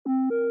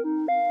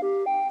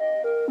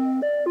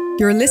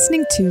You're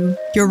listening to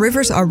Your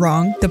Rivers Are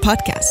Wrong, the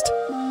podcast.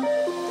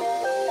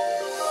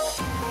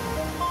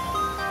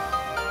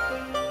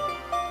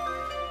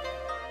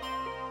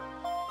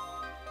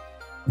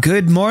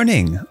 Good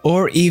morning,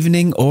 or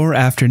evening, or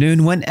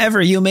afternoon,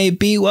 whenever you may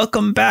be.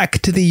 Welcome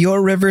back to the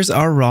Your Rivers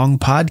Are Wrong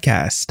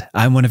podcast.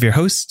 I'm one of your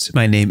hosts.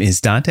 My name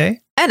is Dante.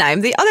 And I'm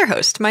the other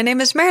host. My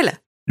name is Merle.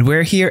 And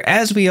we're here,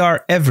 as we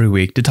are every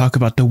week, to talk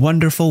about the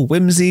wonderful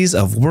whimsies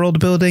of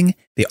world building,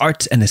 the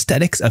arts and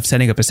aesthetics of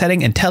setting up a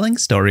setting, and telling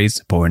stories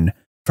born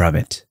from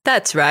it.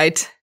 That's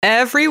right.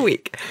 Every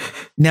week.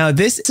 Now,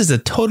 this is a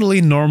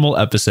totally normal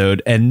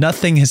episode, and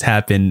nothing has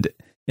happened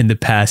in the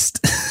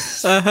past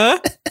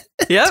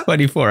Yep.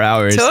 24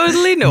 hours.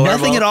 Totally normal.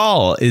 Nothing at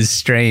all is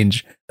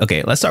strange.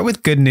 Okay, let's start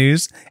with good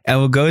news, and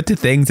we'll go to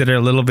things that are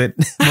a little bit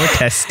more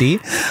testy.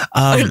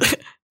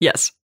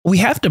 Yes. We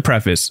have to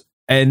preface,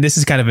 and this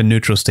is kind of a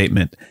neutral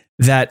statement,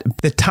 that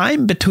the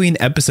time between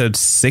episode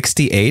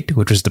 68,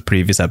 which was the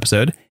previous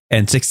episode,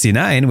 and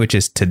 69, which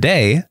is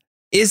today,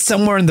 is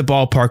somewhere in the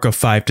ballpark of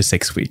 5 to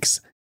 6 weeks.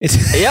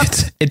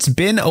 It's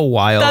been a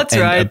while. That's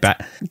right.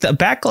 The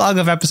backlog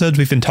of episodes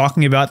we've been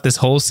talking about this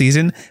whole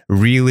season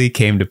really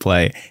came to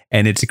play,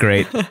 and it's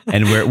great.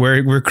 And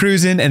we're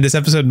cruising, and this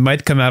episode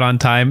might come out on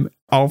time.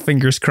 All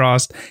fingers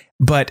crossed.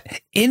 But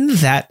in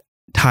that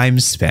time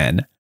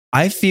span,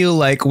 I feel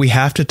like we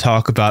have to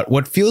talk about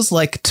what feels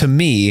like to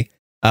me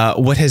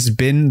what has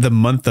been the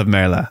month of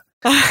Merle.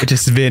 You've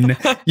just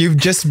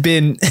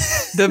been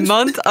the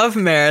month of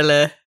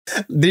Merle.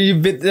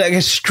 You've been like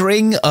a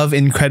string of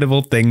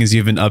incredible things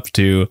you've been up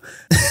to.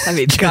 I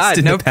mean,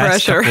 God, no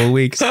pressure. Couple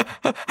weeks.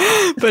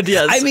 But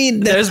yes,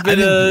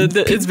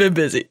 it's been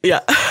busy.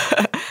 Yeah.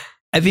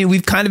 I mean,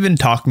 we've kind of been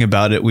talking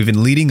about it. We've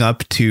been leading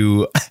up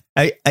to.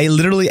 I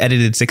literally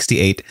edited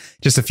 68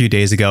 just a few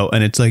days ago,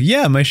 and it's like,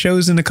 yeah, my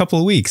show's in a couple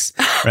of weeks,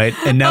 right?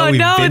 And now we've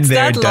been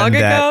there, done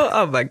that.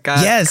 Oh my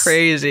God, yes,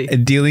 crazy.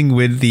 And dealing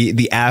with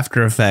the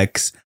after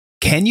effects.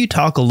 Can you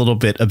talk a little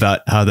bit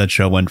about how that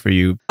show went for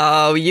you?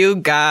 Oh, you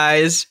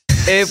guys,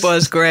 it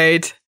was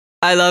great.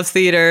 I love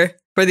theater.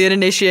 For the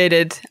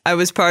uninitiated, I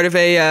was part of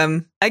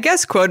a, I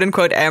guess, quote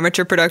unquote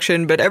amateur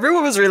production, but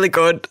everyone was really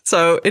good,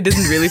 so it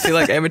didn't really feel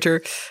like amateur,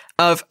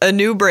 of A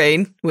New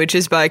Brain, which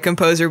is by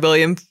composer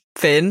William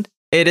Finn.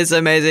 It is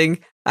amazing.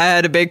 I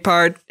had a big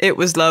part. It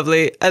was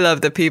lovely. I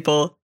love the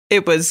people.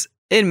 It was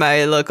in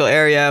my local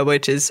area,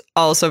 which is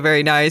also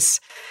very nice.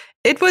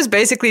 It was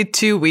basically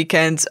 2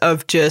 weekends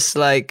of just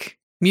like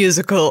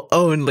musical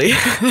only,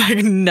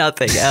 like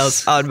nothing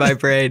else on my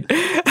brain.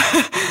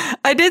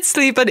 I did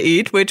sleep and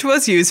eat, which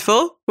was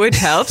useful, which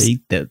helps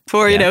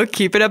for,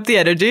 keeping up the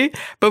energy.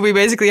 But we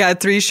basically had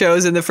 3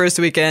 shows in the first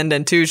weekend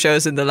and 2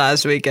 shows in the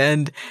last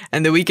weekend.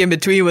 And the week in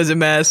between was a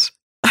mess.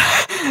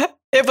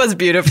 It was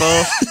beautiful.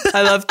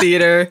 I love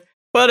theater.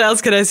 What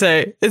else can I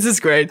say? This is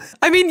great.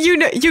 I mean,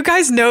 you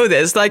guys know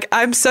this. Like,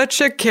 I'm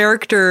such a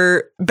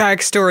character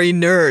backstory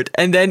nerd.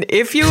 And then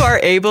if you are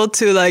able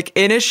to, like,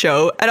 in a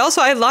show, and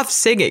also I love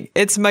singing.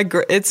 It's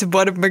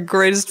one of my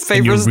greatest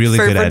favorite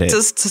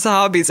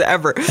hobbies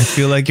ever. I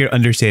feel like you're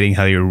understating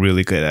how you're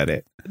really good at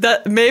it.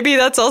 Maybe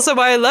that's also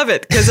why I love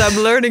it, because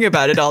I'm learning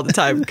about it all the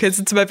time, because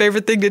it's my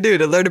favorite thing to do,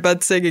 to learn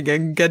about singing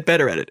and get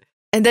better at it.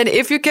 And then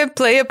if you can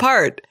play a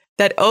part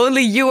that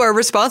only you are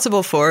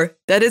responsible for,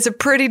 that is a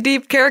pretty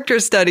deep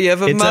character study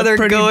of a mother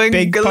going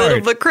a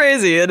little bit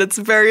crazy, and it's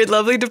very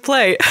lovely to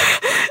play.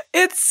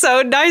 It's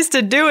so nice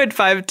to do it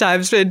 5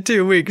 times in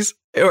 2 weeks.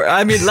 Or,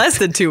 I mean, less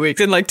than 2 weeks,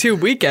 in like 2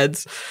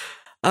 weekends.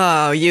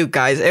 Oh, you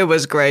guys, it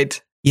was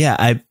great.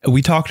 Yeah,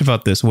 we talked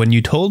about this. When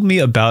you told me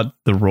about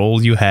the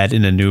role you had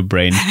in A New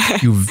Brain,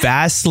 you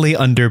vastly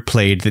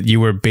underplayed that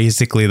you were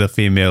basically the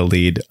female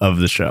lead of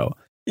the show.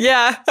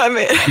 Yeah, I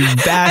mean,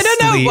 I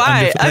don't know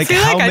why. I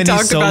feel like I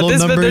talked about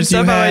this, but then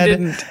somehow I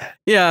didn't.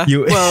 Yeah,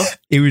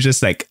 it was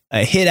just like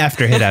a hit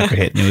after hit after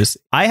hit. And it was.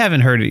 I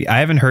haven't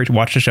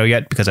watched the show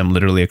yet because I'm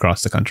literally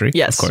across the country.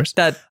 Yes, of course,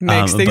 that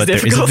makes things but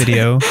difficult.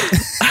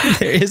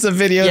 There is a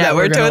video. Yeah, that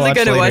we're totally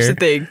going to watch the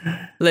thing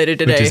later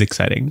today, which is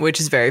exciting, which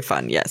is very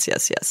fun.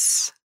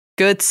 Yes.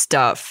 Good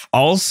stuff.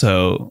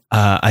 Also,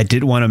 I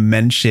did want to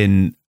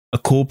mention a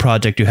cool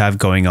project you have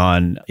going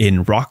on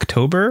in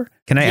Rocktober.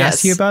 Can I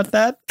ask you about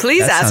that?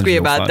 Please ask me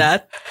about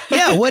that.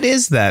 Yeah, what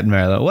is that,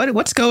 Marla?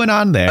 What's going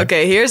on there?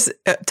 Okay, here's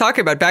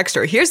talking about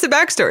backstory. Here's the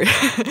backstory.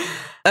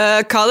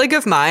 A colleague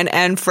of mine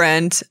and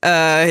friend,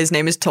 his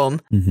name is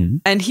Tom,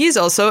 and he's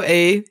also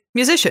a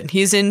musician.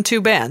 He's in 2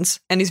 bands,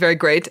 and he's very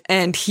great.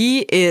 And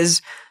he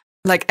is,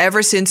 like,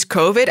 ever since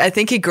COVID, I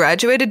think he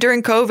graduated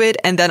during COVID,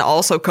 and then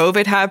also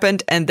COVID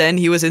happened, and then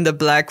he was in the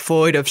black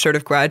void of sort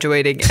of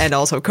graduating and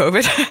also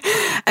COVID.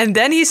 And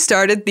then he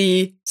started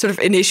the sort of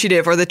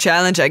initiative or the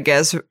challenge, I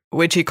guess,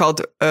 which he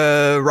called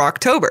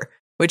Rocktober,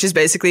 which is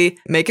basically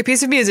make a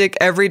piece of music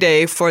every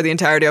day for the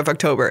entirety of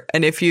October.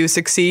 And if you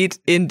succeed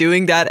in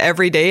doing that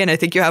every day, and I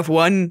think you have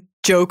one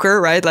joker,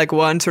 right? Like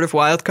one sort of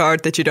wild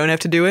card that you don't have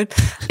to do it.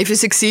 If you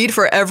succeed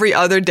for every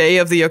other day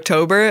of the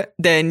October,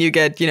 then you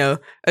get,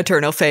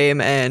 eternal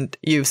fame and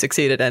you've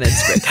succeeded and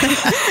it's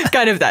great.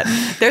 Kind of that.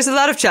 There's a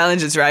lot of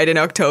challenges, right? In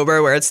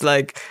October where it's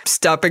like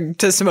stopping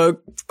to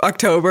smoke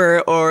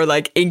October or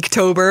like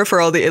Inktober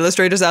for all the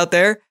illustrators out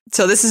there.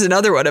 So this is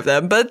another one of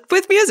them, but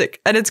with music,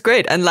 and it's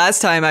great. And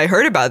last time I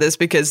heard about this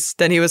because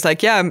then he was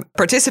like, yeah, I'm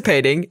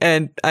participating,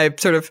 and I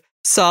sort of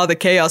saw the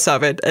chaos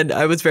of it, and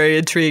I was very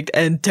intrigued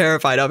and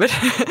terrified of it.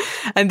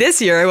 And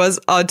this year I was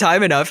on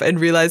time enough and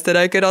realized that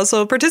I could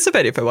also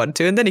participate if I wanted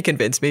to, and then he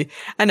convinced me,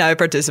 and now I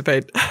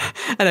participate.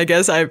 And I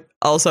guess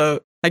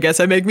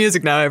I make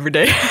music now every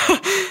day.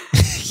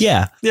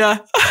 Yeah.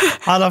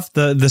 Out of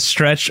the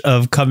stretch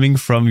of coming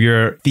from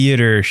your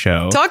theater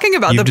show. Talking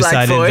about the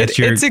Black Void,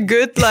 it's a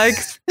good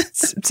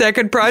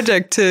second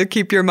project to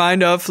keep your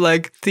mind off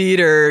like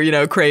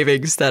theater,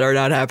 cravings that are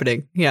not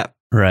happening. Yeah.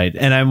 Right.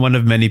 And I'm one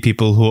of many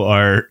people who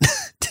are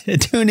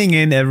tuning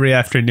in every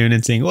afternoon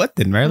and saying, what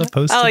did Marla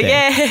post today? Oh,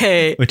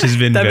 yay. Which has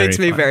been that very makes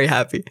me fun. very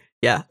happy.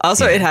 Yeah.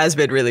 Also, It has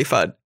been really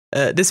fun.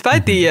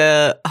 Despite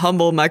the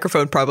humble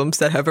microphone problems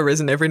that have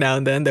arisen every now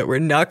and then that we're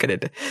not going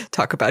to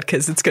talk about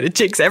because it's going to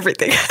jinx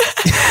everything.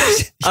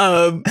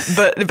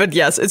 But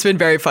yes, it's been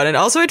very fun. And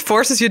also it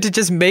forces you to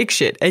just make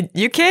shit. And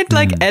you can't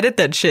edit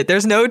that shit.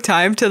 There's no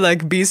time to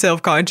be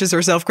self-conscious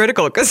or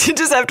self-critical because you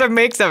just have to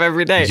make stuff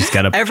every day. You just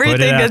gotta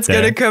Everything that's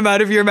going to come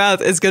out of your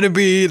mouth is going to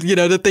be,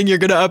 the thing you're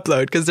going to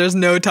upload because there's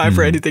no time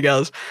for anything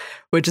else.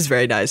 Which is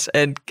very nice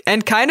and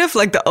kind of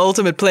like the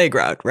ultimate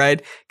playground, right?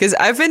 Because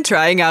I've been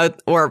trying out,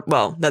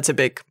 that's a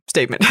big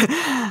statement.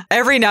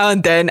 Every now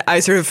and then I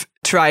sort of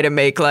try to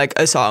make like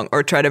a song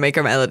or try to make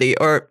a melody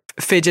or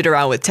fidget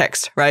around with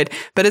text, right?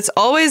 But it's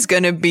always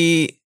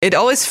it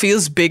always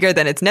feels bigger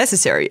than it's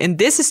necessary. And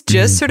this is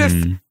just sort of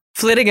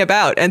flitting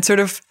about and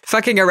sort of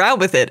fucking around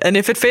with it. And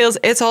if it fails,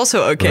 it's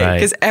also okay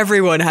because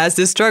everyone has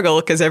this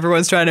struggle because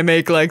everyone's trying to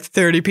make like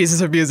 30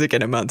 pieces of music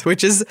in a month,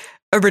 which is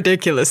a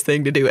ridiculous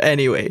thing to do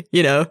anyway,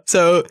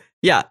 So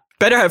yeah,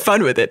 better have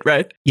fun with it,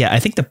 right? Yeah, I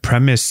think the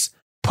premise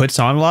puts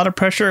on a lot of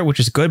pressure, which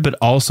is good, but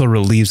also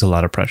relieves a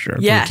lot of pressure.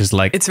 Yeah, which is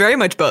like it's very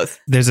much both.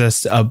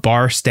 There's a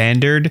bar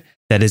standard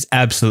that is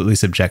absolutely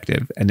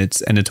subjective, and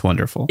it's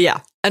wonderful.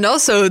 Yeah, and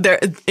also there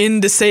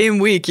in the same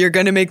week you're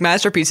going to make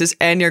masterpieces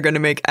and you're going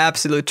to make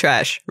absolute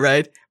trash,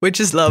 right?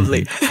 Which is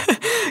lovely,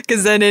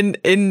 because then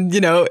in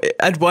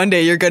at one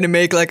day you're going to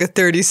make like a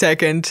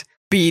 30-second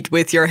beat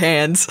with your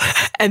hands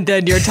and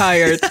then you're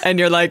tired and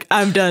you're like,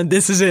 I'm done,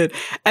 this is it.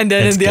 And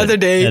then in the other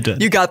day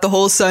you got the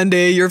whole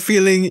Sunday, you're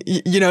feeling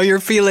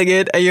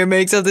it and you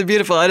make something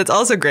beautiful and it's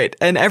also great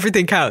and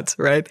everything counts,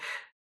 right?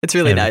 It's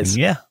really nice.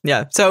 Yeah.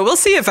 So we'll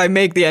see if I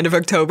make the end of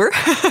October.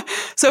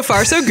 So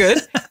far so good.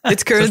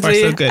 It's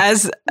currently so good.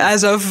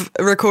 as of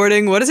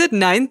recording, what is it,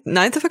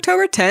 9th of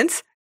October,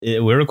 10th?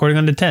 We're recording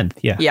on the 10th.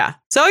 Yeah.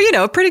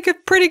 So pretty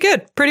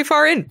good, pretty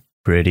far in,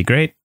 pretty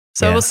great.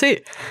 So we'll see.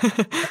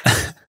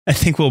 I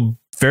think we'll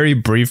very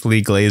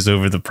briefly glaze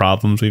over the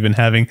problems we've been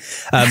having.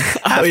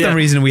 Half the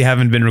reason we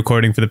haven't been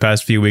recording for the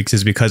past few weeks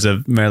is because of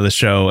Marla's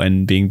show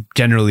and being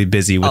generally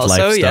busy with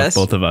life stuff,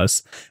 both of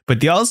us.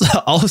 But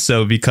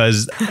also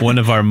because one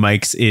of our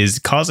mics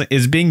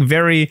is being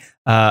very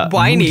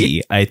whiny,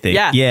 moody, I think.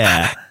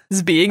 Yeah.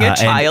 Is being a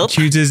child.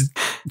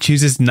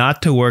 chooses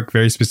not to work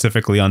very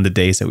specifically on the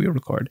days that we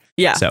record.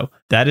 Yeah. So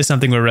that is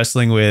something we're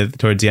wrestling with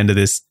towards the end of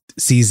this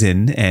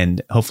season,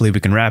 and hopefully we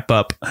can wrap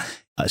up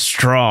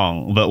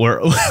strong. But we're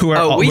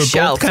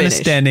both kind of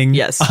standing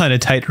on a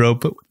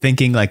tightrope,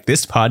 thinking like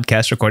this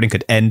podcast recording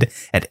could end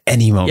at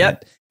any moment.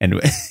 Yep. And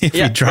if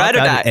we drop out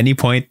at any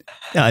point,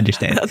 I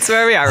understand. That's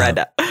where we are right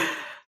now.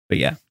 But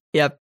yeah.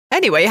 Yep.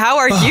 Anyway, how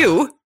are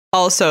you?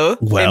 Also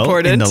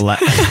important.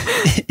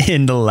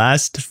 In the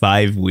last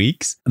 5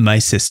 weeks, my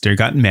sister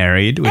got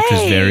married, which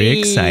was very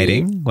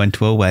exciting. Went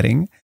to a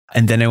wedding.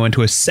 And then I went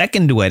to a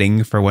second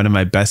wedding for one of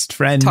my best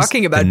friends.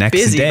 Talking about the next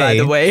busy, day. by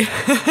the way.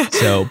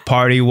 So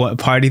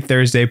party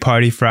Thursday,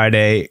 party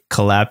Friday,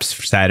 collapse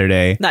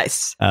Saturday.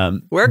 Nice.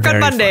 Work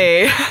on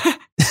Monday.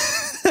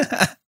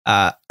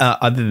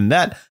 Other than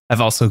that,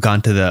 I've also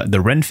gone to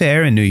the Ren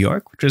Fair in New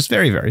York, which was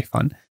very, very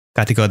fun.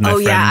 Got to go with my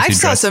friends. Oh yeah, I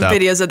saw some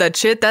videos of that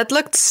shit. That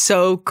looked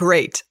so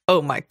great.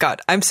 Oh my God.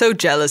 I'm so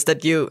jealous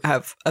that you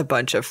have a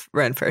bunch of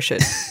Ren Fair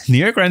shit. New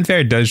York Ren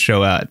Fair does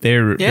show out.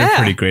 They're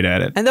pretty great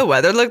at it. And the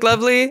weather looked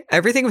lovely.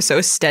 Everything was so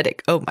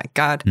aesthetic. Oh my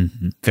God.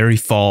 Mm-hmm. Very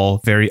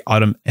fall, very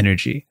autumn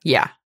energy.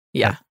 Yeah.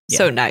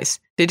 So nice.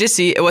 Did you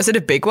see, was it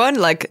a big one?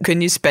 Like, can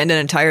you spend an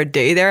entire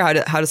day there?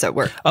 How does that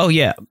work? Oh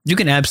yeah, you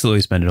can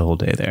absolutely spend a whole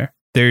day there.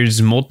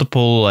 There's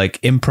multiple like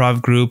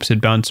improv groups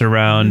that bounce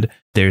around.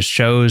 There's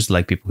shows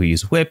like people who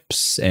use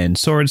whips and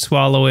sword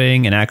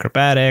swallowing and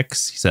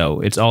acrobatics. So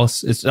it's all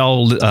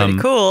pretty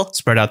cool,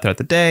 spread out throughout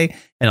the day.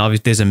 And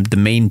obviously there's the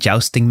main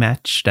jousting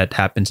match that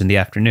happens in the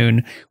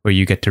afternoon where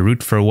you get to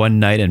root for one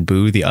knight and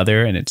boo the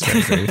other. And it's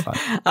very, very fun.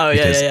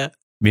 Yeah.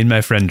 Me and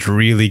my friends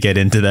really get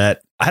into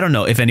that. I don't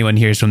know if anyone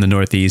here is from the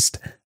Northeast,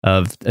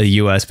 of the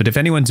US. But if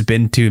anyone's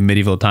been to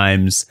medieval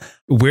times,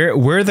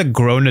 we're the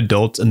grown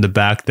adults in the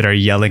back that are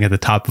yelling at the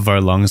top of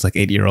our lungs like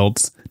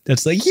 8-year-olds.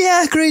 That's like,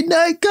 yeah, great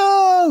night,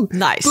 go!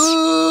 Nice.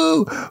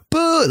 Boo!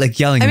 Boo! Like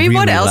yelling. I mean, really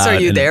what else are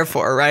you loud there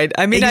for, right?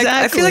 I mean, Exactly.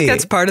 I feel like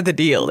that's part of the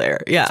deal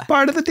there. Yeah. It's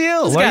part of the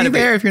deal. It's Why are gotta you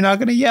there if you're not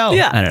going to yell?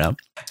 Yeah. I don't know.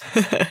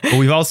 But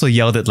we've also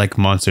yelled at like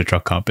monster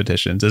truck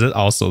competitions. Is it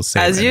also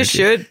same As you energy?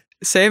 should.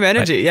 Same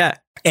energy. Yeah.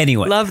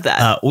 Anyway. Love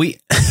that.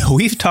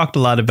 We've talked a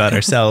lot about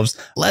ourselves.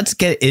 Let's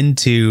get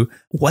into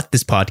what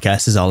this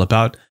podcast is all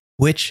about,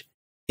 which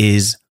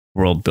is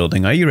world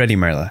building. Are you ready,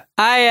 Marla?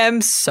 I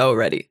am so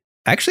ready.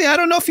 Actually, I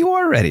don't know if you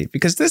are ready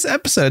because this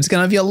episode is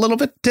going to be a little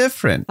bit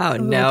different. Oh, A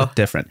little no. bit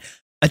different.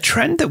 A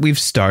trend that we've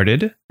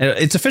started,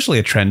 it's officially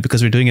a trend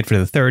because we're doing it for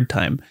the third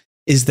time,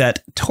 is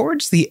that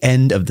towards the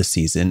end of the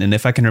season, and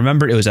if I can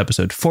remember, it was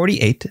episode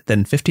 48,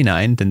 then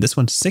 59, then this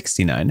one's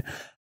 69,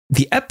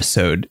 the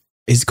episode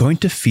is going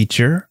to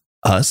feature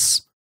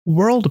us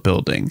world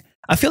building.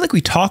 I feel like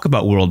we talk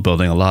about world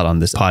building a lot on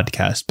this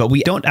podcast, but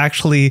we don't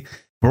actually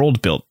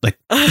world build. Like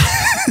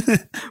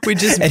We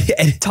just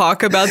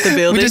talk about the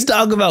building. we just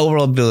talk about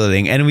world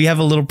building, and we have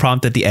a little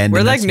prompt at the end. We're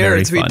and like that's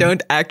very nerds. We fun.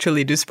 don't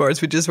actually do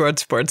sports. We just watch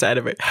sports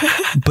anime.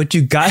 But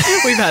you got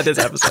We've had this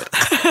episode.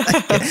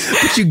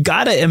 but you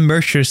gotta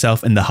immerse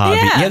yourself in the hobby.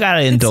 Yeah, You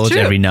gotta it's indulge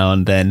true. every now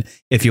and then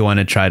if you want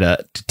to try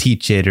to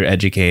teach it or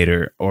educate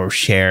or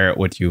share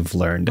what you've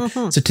learned.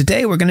 Mhm. So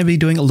today we're going to be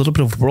doing a little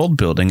bit of world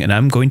building, and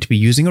I'm going to be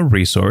using a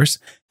resource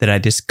that I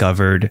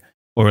discovered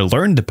or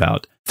learned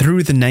about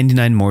through the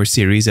 99 More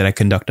series that I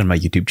conduct on my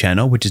YouTube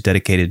channel, which is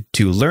dedicated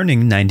to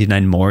learning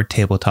 99 more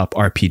tabletop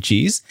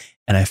RPGs.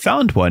 And I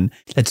found one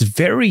that's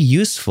very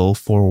useful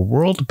for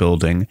world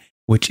building,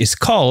 which is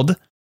called,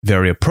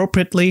 very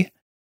appropriately,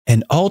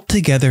 An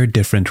Altogether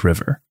Different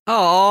River,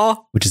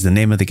 Oh, which is the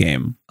name of the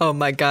game. oh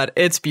my God.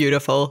 It's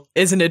beautiful.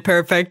 Isn't it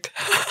perfect?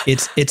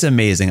 It's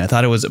amazing. I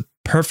thought it was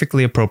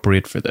perfectly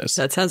appropriate for this.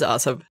 That sounds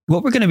awesome.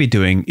 What we're going to be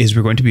doing is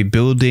we're going to be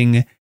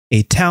building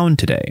a town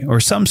today,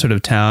 or some sort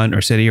of town or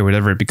city or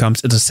whatever it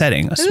becomes. It's a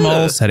setting, a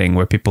small setting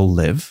where people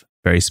live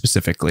very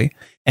specifically.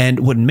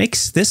 And what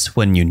makes this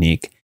one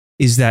unique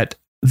is that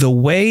the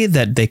way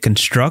that they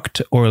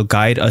construct or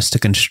guide us to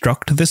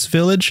construct this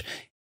village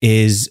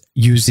is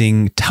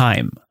using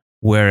time,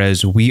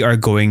 whereas we are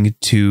going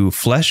to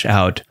flesh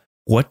out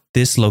what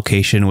this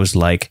location was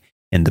like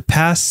in the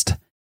past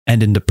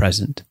and in the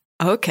present,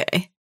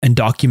 Okay. and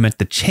document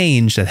the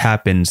change that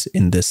happens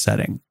in this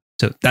setting.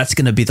 So that's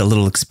going to be the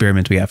little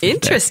experiment we have for today.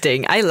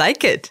 Interesting. I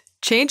like it.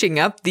 Changing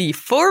up the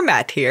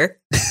format here.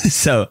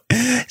 So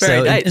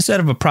nice.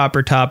 instead of a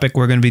proper topic,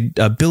 we're going to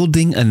be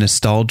building a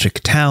nostalgic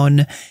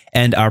town,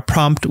 and our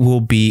prompt will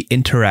be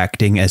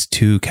interacting as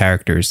two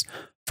characters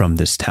from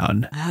this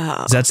town.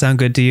 Oh, Does that sound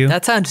good to you?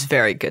 that sounds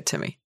very good to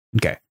me.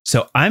 Okay.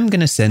 So I'm going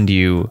to send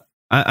you,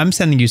 I'm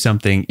sending you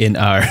something in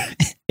our,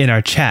 in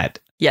our chat.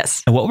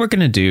 Yes. And what we're going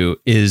to do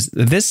is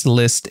this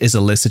list is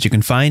a list that you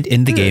can find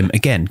in the game,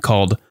 again,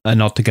 called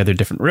An Altogether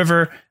Different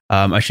River.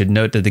 I should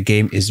note that the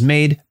game is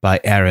made by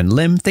Aaron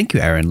Lim. Thank you,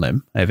 Aaron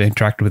Lim. I've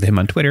interacted with him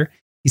on Twitter.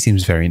 He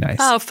seems very nice.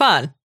 Oh,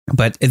 fun.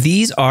 But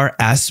these are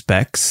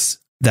aspects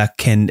that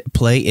can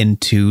play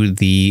into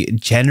the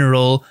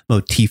general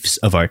motifs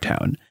of our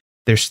town.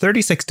 There's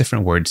 36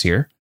 different words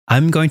here.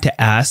 I'm going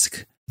to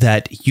ask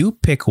that you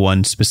pick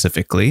one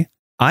specifically.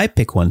 I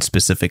pick one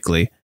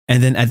specifically.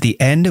 And then at the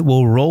end,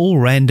 we'll roll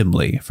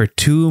randomly for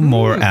two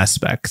more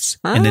aspects.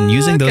 And then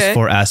using those okay.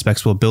 4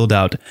 aspects, we'll build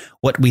out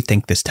what we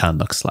think this town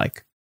looks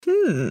like.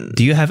 Do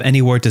you have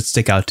any words that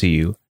stick out to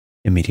you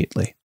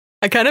immediately?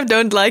 I kind of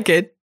don't like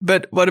it,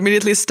 but what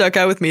immediately stuck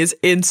out with me is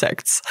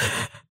insects.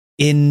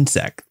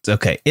 Insects.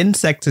 Okay.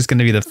 Insects is going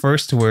to be the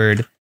first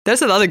word.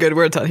 There's a lot of good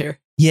words on here.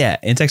 Yeah.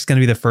 Insects is going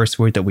to be the first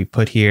word that we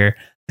put here.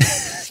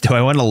 Do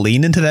I want to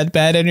lean into that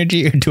bad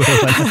energy, or do I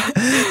want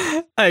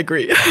to? I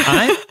agree.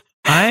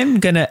 I'm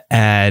going to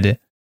add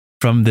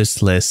from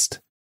this list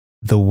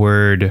the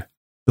word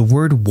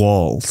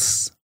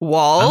walls.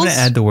 Walls? I'm going to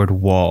add the word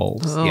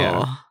walls. Oh.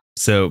 Yeah.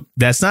 So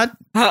that's not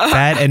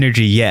bad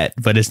energy yet,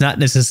 but it's not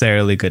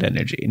necessarily good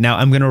energy. Now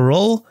I'm going to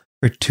roll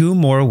for 2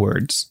 more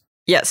words.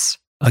 Yes.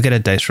 I'll get a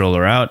dice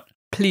roller out.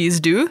 Please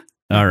do.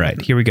 All right,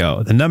 here we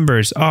go. The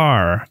numbers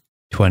are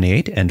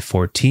 28 and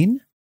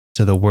 14.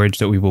 So the words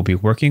that we will be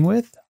working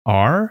with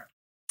are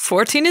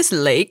 14 is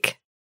lake.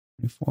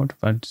 4,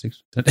 5,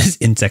 6. It's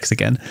insects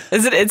again.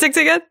 Is it insects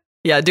again?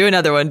 Yeah, do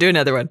another one.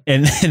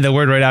 And the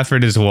word right after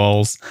it is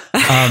walls.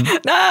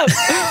 No.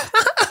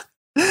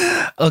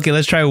 Okay,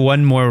 let's try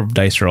one more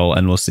dice roll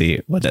and we'll see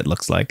what that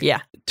looks like.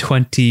 Yeah.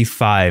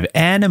 25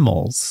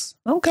 animals.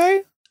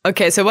 Okay.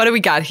 Okay, so what do we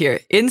got here?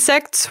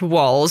 Insects,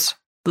 walls,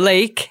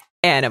 lake,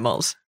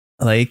 animals.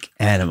 Like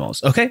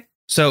animals. Okay.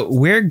 So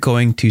we're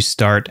going to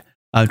start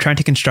trying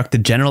to construct the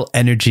general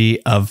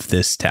energy of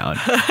this town.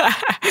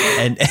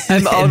 And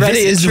I'm already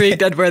this is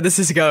intrigued at where this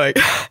is going.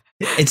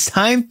 It's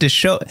time to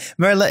show,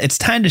 Marla, it's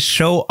time to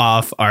show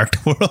off our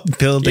world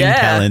building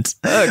talents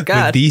Oh,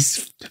 God. with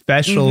these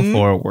special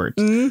 4 words.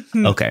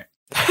 Mhm. Okay.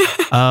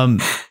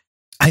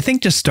 I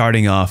think just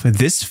starting off,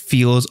 this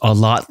feels a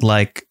lot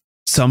like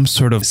some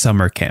sort of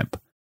summer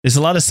camp. There's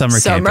a lot of summer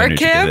camp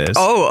energy to this.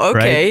 Oh,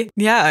 okay. Right?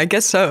 Yeah, I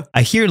guess so.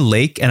 I hear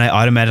lake and I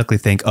automatically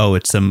think, oh,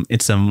 it's some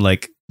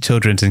like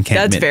children's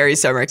encampment. That's very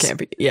summer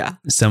campy. Yeah.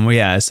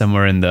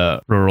 Somewhere in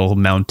the rural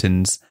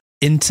mountains.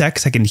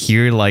 Insects, I can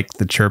hear like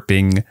the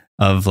chirping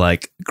of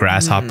like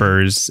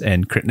grasshoppers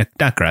and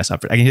not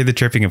grasshoppers. I can hear the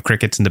chirping of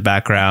crickets in the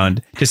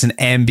background. Just an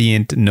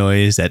ambient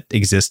noise that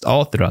exists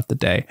all throughout the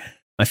day.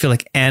 I feel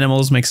like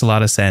animals makes a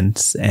lot of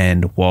sense,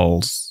 and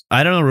walls.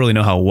 I don't really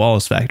know how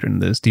walls factor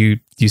into this. Do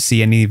you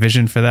see any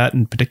vision for that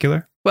in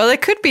particular? Well,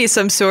 it could be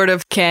some sort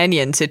of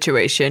canyon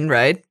situation,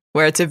 right?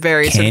 Where it's a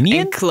very sort of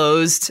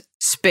enclosed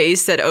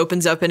space that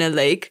opens up in a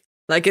lake.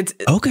 Like it's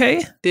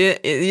okay. Do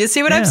you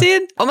see what I'm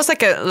seeing? Almost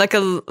like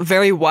a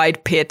very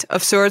wide pit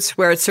of sorts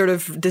where it sort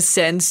of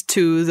descends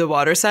to the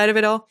water side of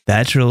it all.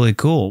 That's really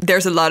cool.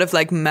 There's a lot of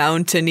like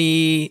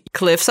mountainy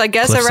cliffs, I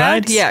guess, around.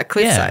 Sides? Yeah,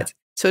 cliff sides.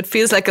 So it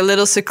feels like a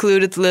little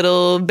secluded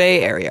little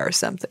bay area or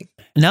something.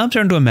 Now I'm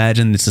starting to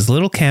imagine this is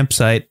little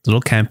campsite,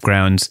 little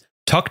campgrounds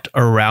tucked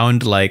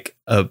around like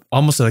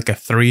almost like a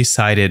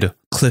 3-sided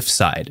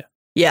cliffside.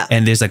 Yeah.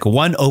 And there's like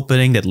one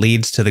opening that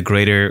leads to the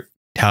greater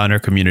town or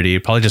community,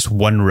 probably just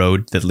one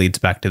road that leads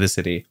back to the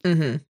city.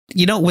 Mm-hmm.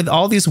 You know, with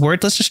all these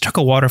words, let's just chuck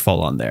a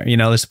waterfall on there. You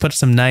know, let's put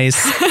some nice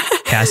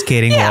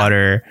cascading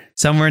water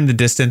somewhere in the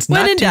distance,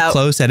 not too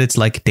close that it's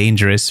like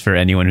dangerous for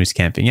anyone who's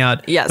camping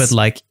out. Yes. But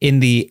like in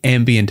the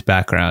ambient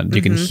background,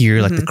 you can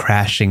hear like the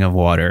crashing of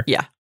water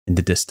in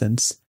the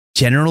distance.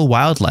 General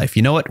wildlife.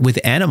 You know what? With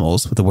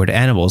animals, with the word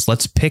animals,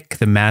 let's pick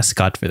the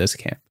mascot for this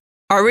camp.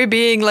 Are we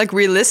being like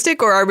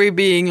realistic or are we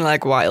being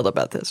like wild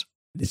about this?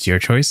 It's your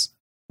choice.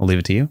 I'll leave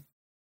it to you.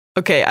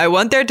 Okay, I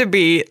want there to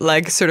be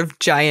like sort of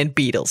giant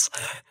beetles.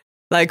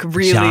 Like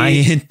really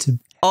giant.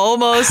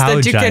 Almost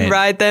that you can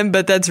ride them,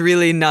 but that's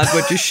really not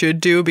what you should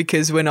do,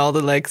 because when all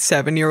the like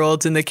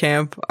 7-year-olds in the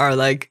camp are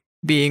like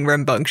being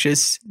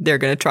rambunctious, they're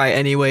going to try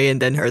anyway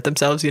and then hurt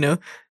themselves, you know?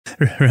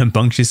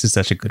 Rambunctious is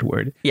such a good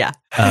word. Yeah.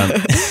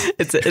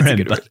 It's a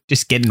good word.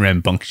 Just getting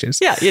rambunctious.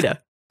 Yeah, you know.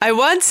 I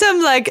want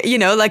some like, you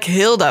know, like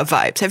Hilda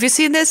vibes. Have you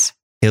seen this?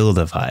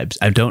 Hilda vibes.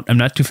 I'm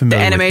not too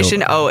familiar with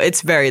animation. Oh,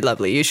 it's very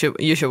lovely. You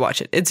should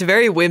watch it. It's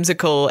very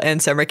whimsical and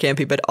summer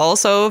campy, but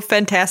also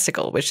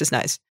fantastical, which is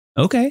nice.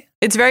 Okay.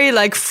 It's very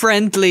like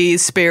friendly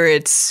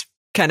spirits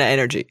kind of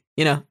energy,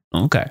 you know?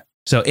 Okay.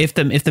 So if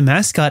the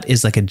mascot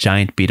is like a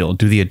giant beetle,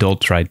 do the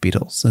adults ride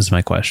beetles? Is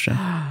my question.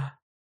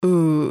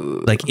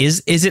 Ooh. Like,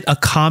 is it a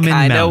common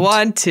mount? I don't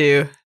want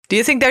to. Do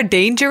you think they're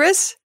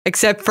dangerous?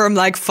 Except from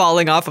like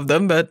falling off of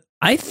them, but...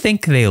 I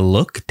think they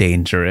look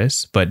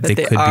dangerous, but they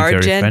could be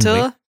very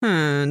gentle.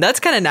 friendly. That's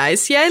kind of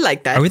nice. Yeah, I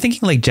like that. Are we thinking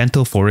like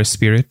gentle forest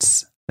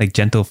spirits? Like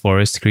gentle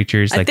forest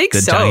creatures? Like I think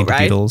the so, giant right?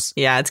 beetles?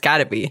 Yeah, it's got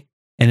to be.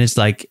 And it's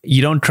like,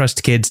 you don't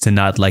trust kids to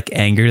not like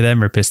anger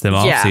them or piss them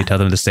off, so you tell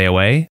them to stay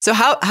away. So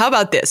how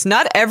about this?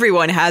 Not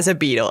everyone has a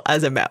beetle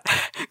as a mount,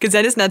 because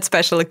then it's not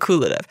special and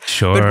cool enough.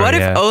 Sure. But what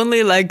if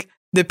only like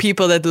the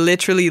people that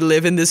literally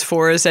live in this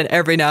forest and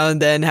every now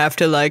and then have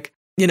to like,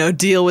 you know,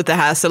 deal with the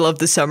hassle of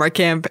the summer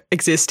camp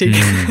existing.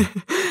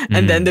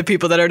 And then the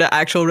people that are the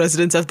actual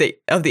residents of the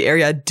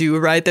area do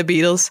ride the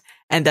beetles,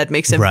 and that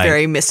makes them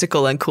very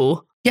mystical and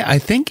cool. Yeah, I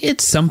think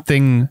it's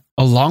something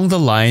along the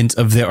lines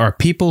of there are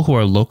people who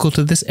are local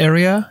to this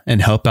area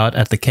and help out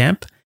at the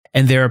camp,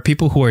 and there are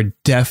people who are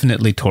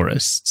definitely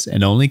tourists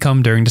and only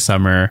come during the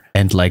summer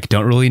and like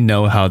don't really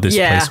know how this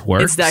place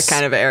works. It's that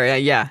kind of area,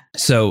 yeah.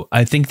 So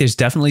I think there's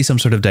definitely some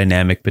sort of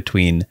dynamic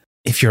between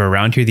if you're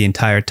around here the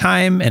entire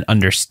time and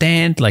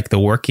understand like the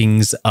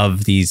workings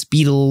of these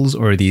beetles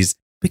or these,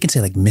 we can say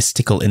like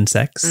mystical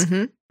insects,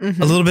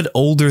 a little bit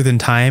older than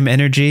time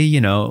energy,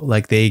 you know,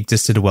 like they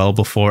existed well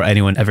before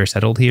anyone ever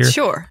settled here.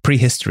 Sure.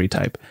 Prehistory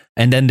type.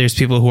 And then there's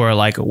people who are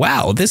like,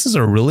 wow, this is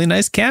a really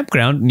nice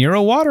campground near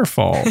a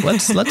waterfall.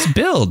 Let's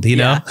build, you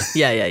know?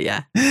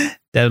 Yeah.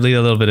 Definitely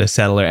a little bit of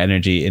settler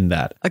energy in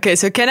that. Okay,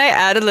 so can I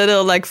add a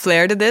little like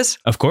flair to this?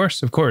 Of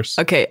course.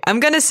 Okay, I'm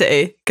going to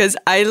say, because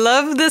I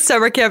love the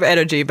summer camp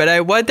energy, but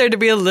I want there to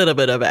be a little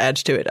bit of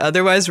edge to it.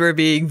 Otherwise, we're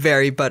being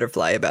very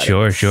butterfly about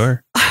it.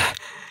 Sure.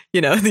 You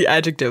know, the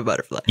adjective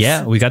butterfly.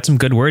 Yeah, we got some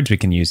good words we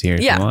can use here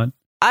if you want.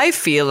 I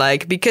feel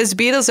like because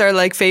beetles are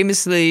like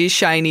famously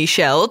shiny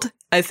shelled,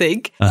 I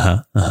think.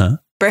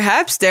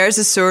 Perhaps there's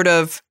a sort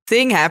of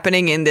thing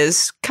happening in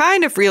this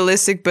kind of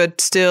realistic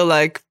but still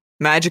like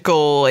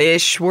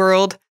magical-ish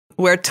world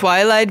where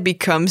twilight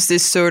becomes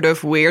this sort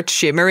of weird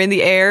shimmer in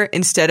the air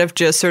instead of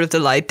just sort of the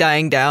light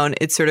dying down.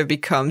 It sort of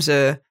becomes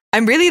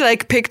I'm really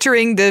like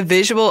picturing the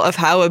visual of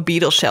how a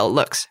beetle shell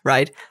looks,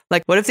 right?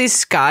 Like what if the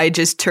sky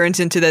just turns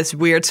into this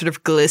weird sort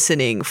of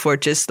glistening for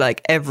just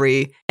like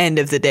every end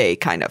of the day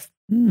kind of.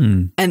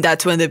 And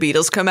that's when the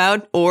beetles come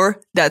out,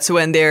 or that's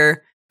when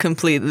they're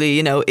completely,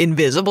 you know,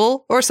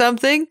 invisible or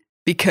something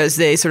because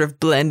they sort of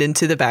blend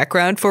into the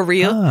background for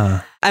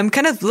real. I'm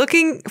kind of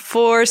looking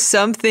for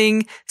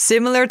something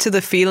similar to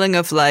the feeling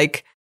of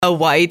like a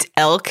white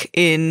elk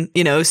in,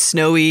 you know,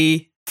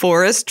 snowy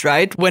forest,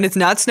 right? When it's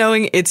not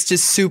snowing, it's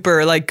just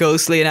super like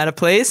ghostly and out of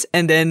place.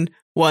 And then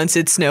once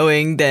it's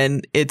snowing,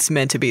 then it's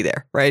meant to be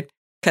there, right?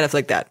 Kind of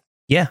like that.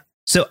 Yeah.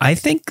 So I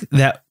think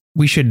that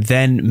we should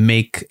then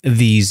make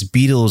these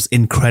beetles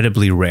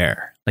incredibly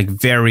rare, like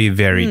very,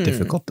 very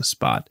difficult to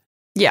spot.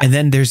 Yeah. And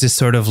then there's this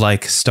sort of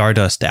like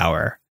Stardust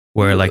hour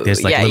where like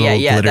there's like little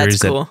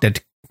glitters cool.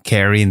 that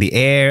carry in the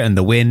air and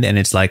the wind. And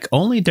it's like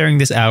only during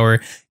this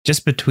hour,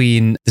 just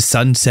between the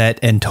sunset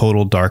and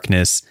total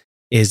darkness,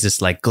 is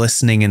this like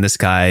glistening in the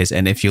skies.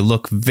 And if you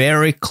look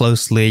very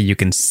closely, you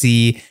can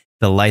see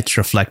the lights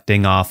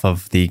reflecting off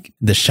of the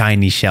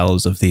shiny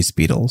shells of these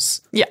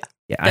beetles. Yeah.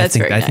 Yeah, I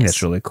think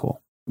that's really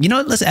cool. You know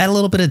what? Let's add a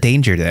little bit of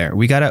danger there.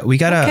 We gotta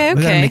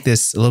make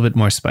this a little bit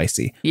more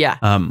spicy.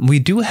 Yeah. We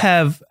do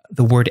have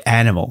the word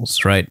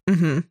animals, right?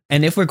 Mm-hmm.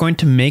 And if we're going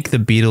to make the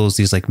beetles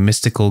these like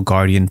mystical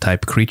guardian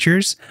type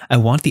creatures, I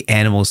want the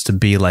animals to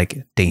be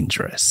like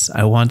dangerous.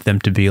 I want them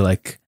to be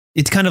like,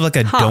 it's kind of like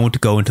a don't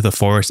go into the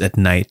forest at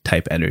night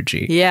type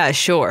energy. Yeah,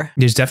 sure.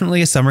 There's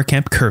definitely a summer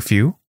camp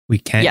curfew. You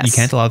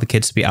can't allow the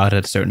kids to be out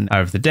at a certain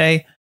hour of the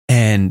day.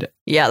 And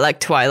yeah,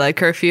 like twilight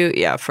curfew.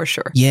 Yeah, for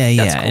sure.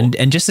 Yeah. Cool.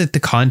 And just to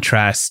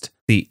contrast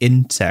the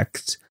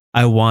insects,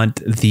 I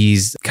want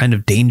these kind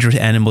of dangerous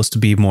animals to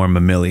be more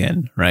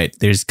mammalian, right?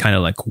 There's kind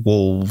of like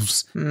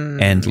wolves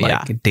and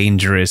like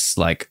dangerous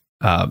like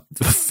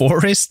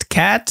forest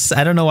cats.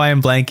 I don't know why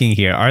I'm blanking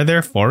here. Are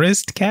there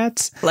forest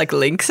cats? Like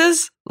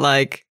lynxes?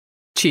 Like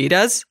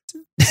cheetahs?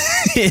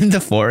 In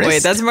the forest?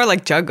 Wait, that's more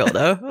like jungle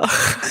though.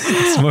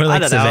 It's more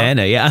like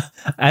savanna, yeah.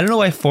 I don't know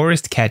why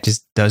forest cat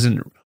just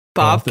doesn't...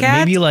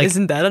 Bobcat? Maybe like,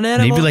 isn't that an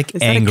animal? Maybe like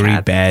angry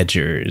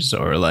badgers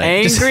or like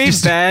angry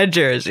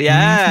badgers.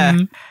 Yeah.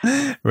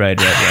 Right.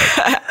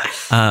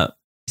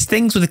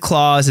 Things with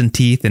claws and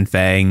teeth and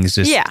fangs.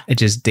 It's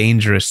just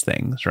dangerous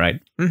things,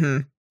 right? Mm-hmm.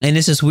 And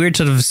it's this weird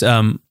sort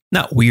of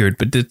not weird,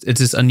 but it's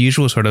this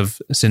unusual sort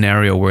of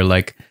scenario where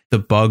like the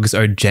bugs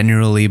are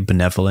generally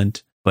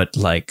benevolent, but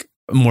like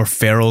more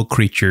feral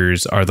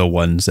creatures are the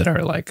ones that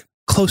are like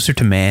closer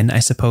to man, I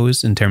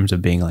suppose, in terms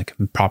of being like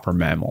proper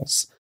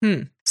mammals.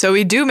 So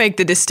we do make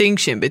the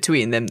distinction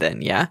between them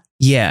then, yeah?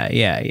 Yeah.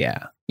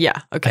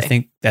 Yeah, okay. I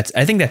think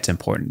that's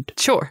important.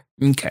 Sure.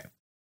 Okay.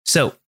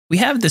 So we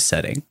have this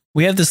setting.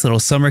 We have this little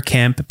summer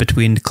camp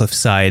between the cliff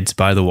sides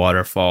by the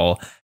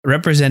waterfall,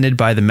 represented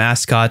by the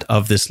mascot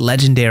of this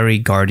legendary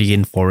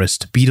guardian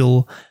forest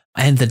beetle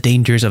and the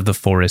dangers of the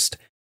forest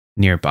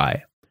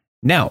nearby.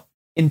 Now,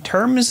 in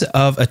terms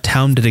of a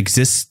town that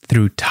exists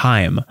through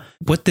time,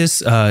 what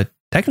this,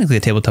 technically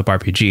a tabletop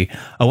RPG,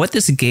 what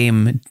this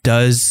game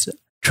does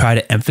try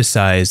to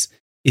emphasize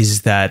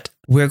is that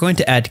we're going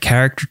to add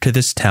character to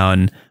this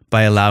town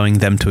by allowing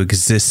them to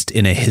exist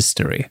in a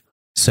history.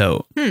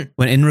 So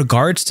when in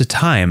regards to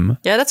time,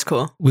 yeah, that's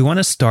cool. We want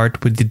to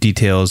start with the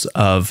details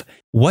of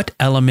what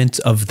elements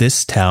of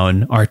this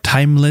town are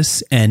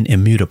timeless and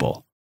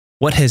immutable.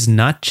 What has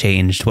not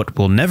changed, what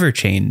will never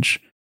change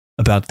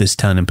about this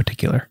town in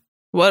particular.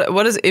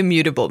 What does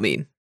immutable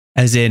mean?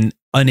 As in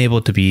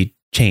unable to be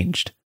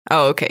changed.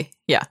 Oh, okay.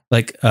 Yeah.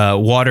 Like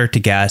water to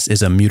gas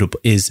is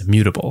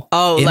mutable.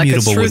 Oh,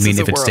 immutable like would mean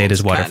if it stayed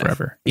as water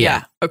forever.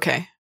 Yeah.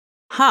 Okay.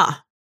 Huh.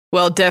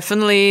 Well,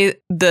 definitely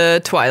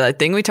the Twilight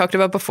thing we talked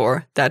about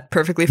before. That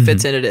perfectly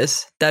fits into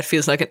this. That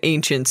feels like an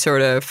ancient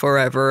sort of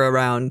forever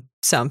around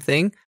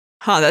something.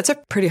 Huh. That's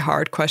a pretty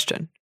hard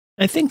question.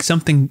 I think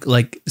something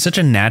like such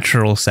a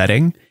natural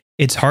setting,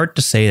 it's hard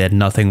to say that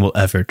nothing will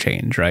ever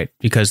change, right?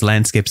 Because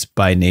landscapes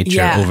by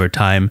nature over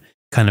time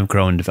kind of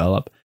grow and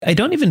develop. I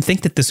don't even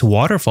think that this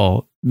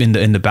waterfall in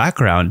the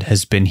background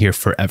has been here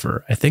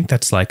forever. I think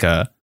that's like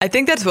I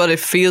think that's what it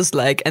feels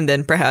like, and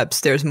then perhaps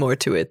there's more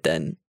to it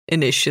than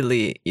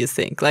initially you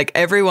think. Like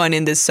everyone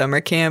in this summer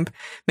camp,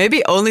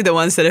 maybe only the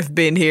ones that have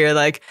been here,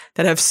 like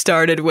that have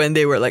started when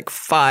they were like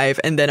 5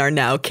 and then are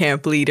now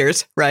camp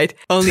leaders, right?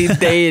 Only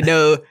they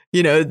know,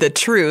 the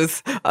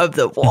truth of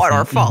the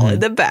waterfall in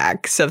the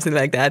back, something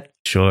like that.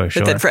 Sure.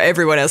 But then for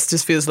everyone else, it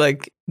just feels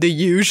like the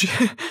huge,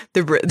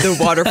 the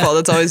waterfall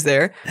that's always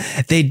there.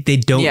 They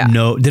don't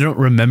know, they don't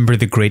remember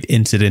the great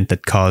incident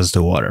that caused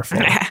the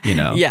waterfall,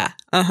 Yeah.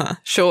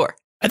 Sure.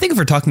 I think if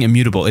we're talking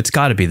immutable, it's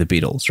got to be the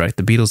Beatles, right?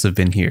 The Beatles have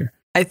been here.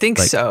 I think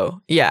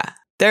so. Yeah.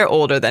 They're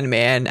older than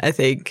man. I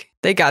think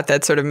they got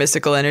that sort of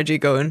mystical energy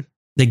going.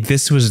 Like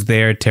this was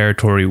their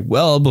territory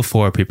well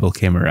before people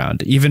came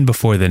around, even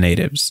before the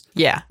natives.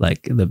 Yeah.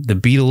 Like the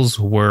Beatles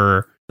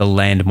were the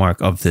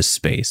landmark of this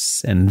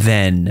space. And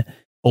then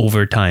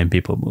over time,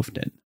 people moved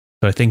in.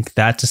 So I think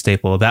that's a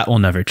staple. That will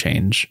never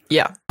change.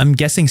 Yeah. I'm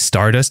guessing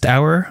Stardust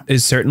Hour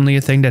is certainly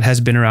a thing that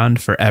has been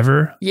around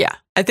forever. Yeah.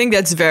 I think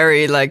that's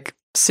very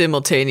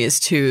simultaneous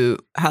to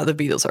how the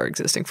Beatles are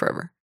existing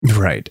forever.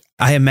 Right.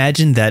 I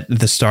imagine that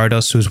the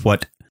Stardust was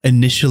what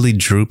initially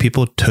drew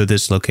people to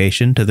this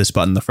location, to this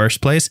spot in the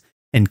first place,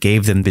 and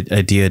gave them the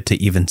idea to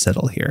even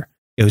settle here.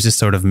 It was this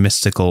sort of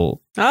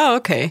mystical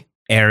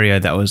area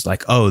that was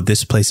like, oh,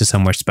 this place is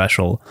somewhere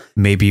special.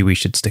 Maybe we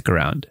should stick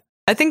around.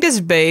 I think this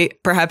bay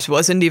perhaps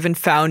wasn't even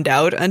found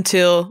out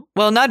until,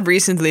 well, not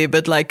recently,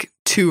 but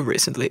too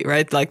recently,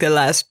 right? Like the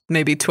last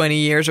maybe 20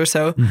 years or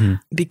so,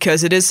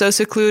 because it is so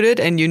secluded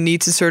and you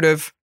need to sort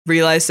of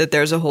realize that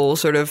there's a whole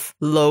sort of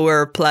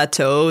lower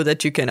plateau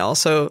that you can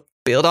also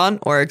build on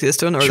or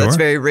exist on, or that's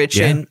very rich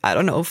in, I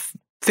don't know,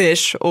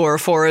 fish or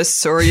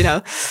forests or,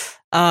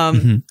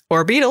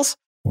 or beetles.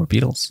 Or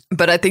beetles.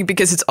 But I think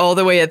because it's all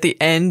the way at the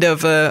end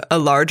of a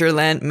larger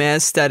land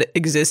mass that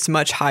exists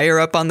much higher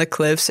up on the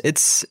cliffs,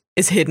 it's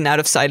hidden out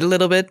of sight a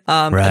little bit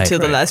until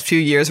the last few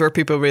years where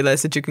people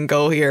realize that you can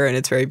go here and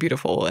it's very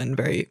beautiful and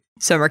very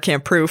summer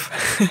camp proof.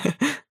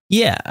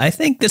 Yeah, I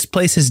think this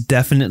place has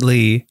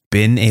definitely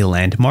been a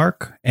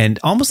landmark and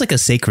almost like a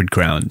sacred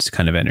grounds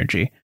kind of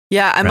energy.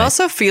 Yeah, I'm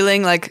also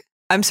feeling like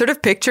I'm sort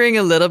of picturing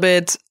a little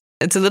bit,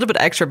 it's a little bit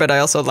extra, but I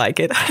also like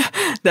it,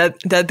 that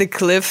the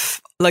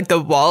cliff, like the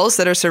walls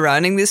that are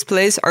surrounding this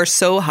place are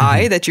so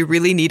high that you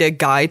really need a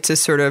guide to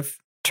sort of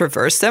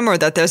traverse them, or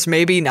that there's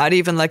maybe not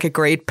even like a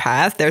great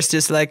path. There's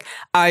just like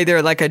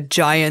either like a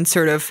giant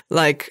sort of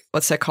like,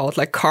 what's that called?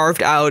 Like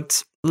carved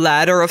out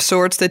ladder of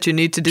sorts that you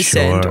need to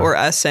descend or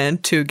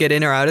ascend to get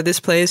in or out of this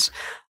place.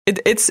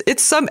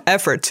 It's some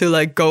effort to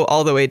like go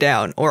all the way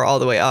down or all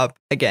the way up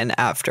again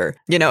after.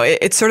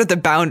 It's sort of the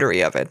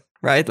boundary of it,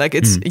 right? Like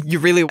it's you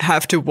really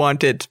have to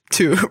want it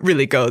to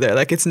really go there.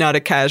 Like it's not a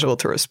casual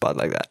tourist spot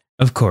like that.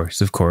 Of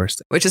course.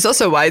 Which is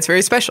also why it's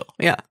very special.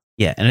 Yeah.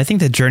 Yeah. And I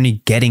think the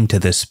journey getting to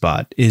this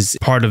spot is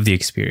part of the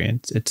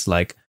experience. It's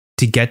like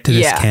to get to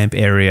this camp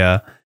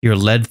area, you're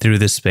led through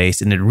this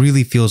space and it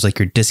really feels like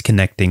you're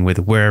disconnecting with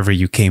wherever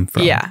you came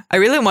from. Yeah. I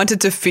really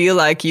wanted to feel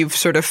like you've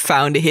sort of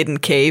found a hidden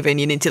cave and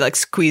you need to like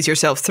squeeze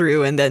yourself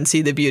through and then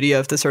see the beauty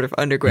of the sort of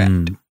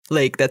underground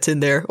lake that's in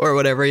there or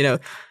whatever,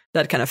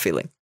 that kind of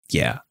feeling.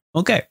 Yeah.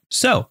 Okay.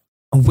 So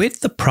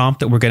with the prompt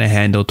that we're going to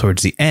handle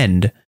towards the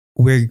end,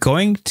 we're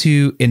going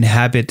to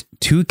inhabit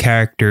two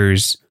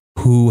characters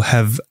who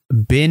have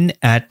been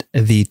at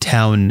the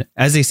town,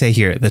 as they say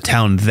here, the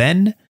town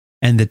then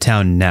and the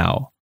town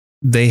now.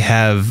 They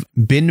have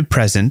been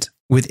present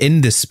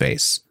within this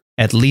space,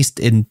 at least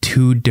in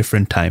two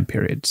different time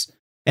periods.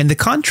 And the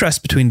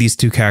contrast between these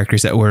two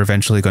characters that we're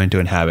eventually going to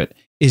inhabit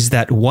is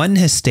that one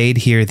has stayed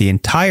here the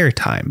entire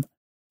time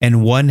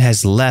and one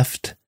has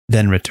left,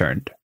 then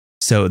returned.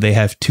 So they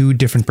have two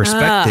different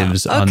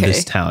perspectives on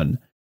this town.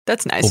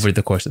 That's nice. Over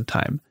the course of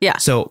time. Yeah.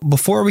 So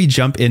before we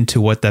jump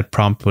into what that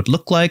prompt would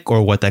look like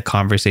or what that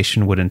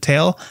conversation would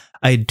entail,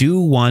 I do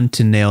want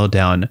to nail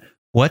down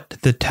what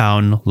the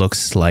town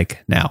looks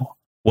like now.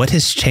 What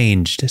has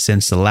changed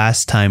since the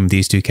last time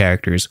these two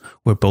characters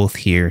were both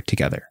here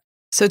together?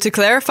 So to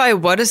clarify,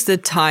 what is the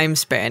time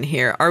span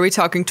here? Are we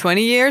talking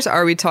 20 years?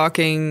 Are we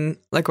talking,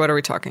 like, what are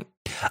we talking?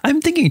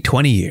 I'm thinking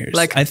 20 years.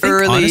 Like I think,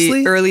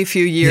 honestly, early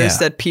few years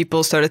that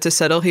people started to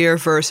settle here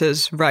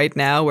versus right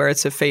now where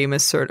it's a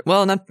famous sort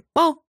of,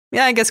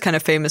 I guess kind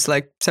of famous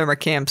like summer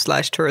camp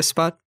 / tourist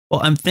spot.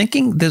 Well, I'm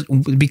thinking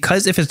that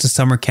because if it's a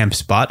summer camp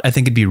spot, I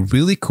think it'd be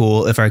really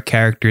cool if our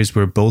characters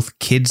were both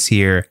kids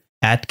here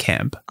at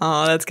camp.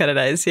 Oh, that's kind of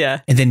nice.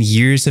 Yeah. And then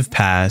years have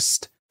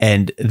passed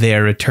and they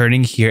are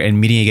returning here and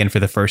meeting again for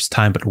the first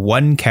time. But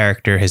one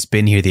character has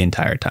been here the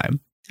entire time.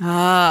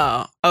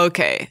 Oh,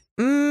 okay.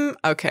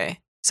 Okay.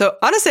 So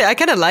honestly, I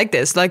kind of like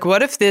this. Like,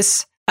 what if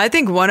this, I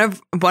think one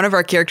of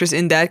our characters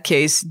in that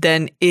case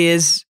then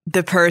is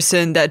the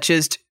person that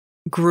just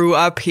grew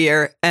up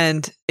here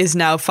and is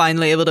now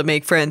finally able to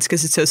make friends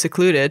because it's so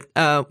secluded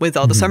with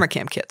all the summer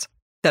camp kids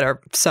that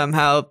are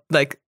somehow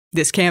like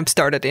this camp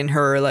started in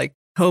her like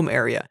home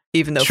area,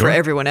 even though for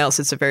everyone else,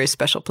 it's a very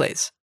special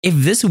place. If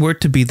this were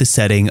to be the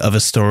setting of a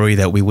story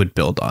that we would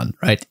build on,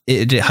 right?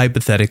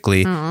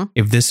 Hypothetically,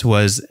 if this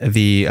was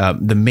the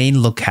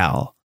main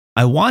locale,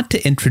 I want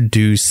to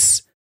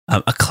introduce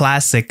a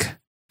classic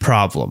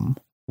problem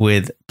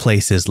with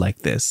places like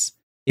this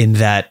in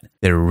that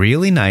they're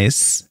really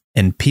nice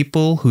and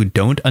people who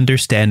don't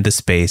understand the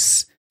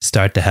space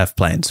start to have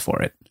plans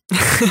for it.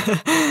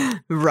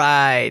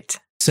 Right.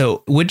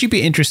 So would you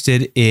be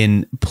interested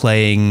in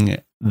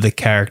playing the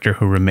character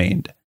who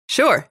remained?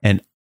 Sure.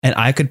 And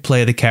I could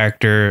play the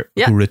character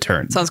who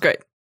returned. Sounds great.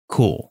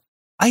 Cool.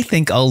 I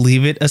think I'll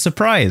leave it a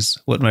surprise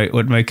what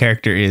my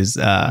character is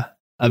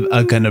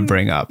gonna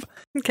bring up.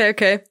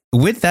 Okay.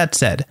 With that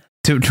said,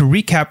 to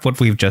recap what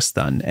we've just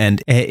done,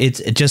 and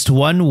it's just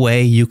one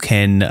way you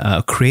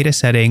can create a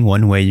setting,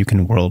 one way you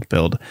can world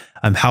build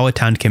how a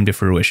town came to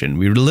fruition.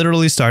 We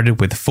literally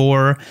started with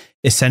 4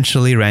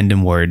 essentially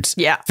random words,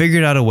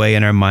 figured out a way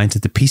in our minds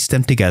to piece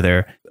them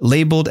together,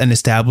 labeled and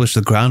established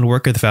the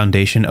groundwork of the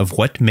foundation of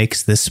what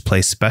makes this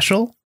place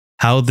special,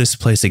 how this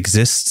place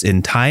exists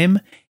in time,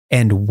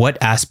 and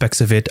what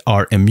aspects of it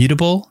are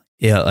immutable,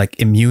 like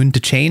immune to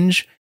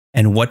change,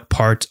 and what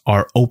parts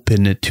are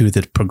open to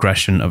the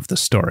progression of the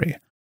story.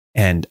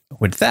 And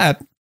with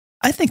that,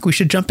 I think we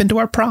should jump into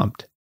our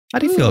prompt. How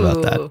do you feel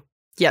about that?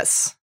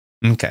 Yes.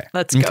 Okay.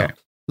 Let's go.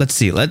 Let's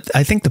see.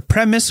 I think the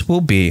premise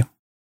will be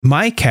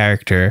my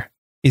character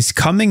is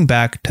coming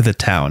back to the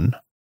town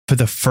for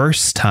the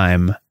first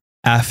time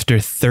after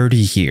 30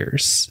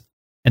 years.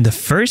 And the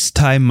first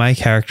time my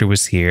character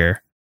was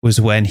here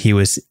was when he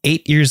was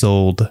 8 years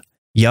old,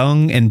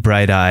 young and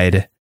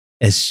bright-eyed,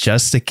 as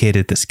just a kid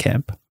at this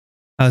camp.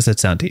 How does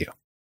that sound to you?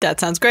 That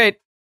sounds great.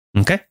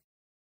 Okay.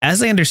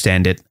 As I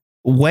understand it,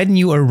 when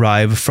you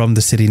arrive from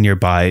the city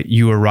nearby,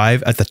 you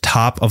arrive at the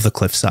top of the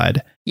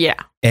cliffside. Yeah.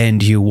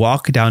 And you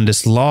walk down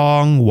this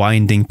long,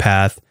 winding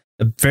path,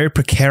 a very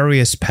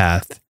precarious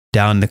path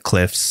down the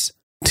cliffs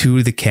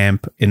to the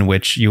camp in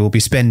which you will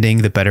be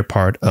spending the better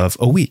part of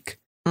a week,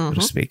 so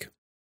to speak.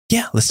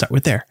 Yeah, let's start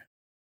with there.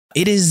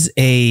 It is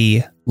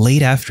a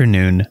late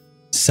afternoon.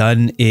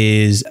 Sun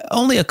is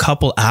only a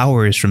couple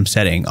hours from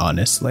setting,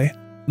 honestly.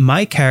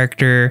 My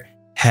character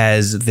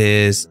has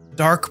this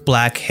dark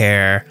black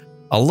hair,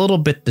 a little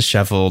bit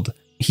disheveled.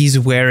 He's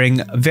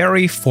wearing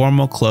very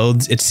formal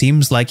clothes. It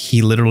seems like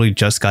he literally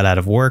just got out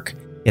of work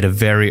at a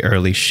very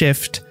early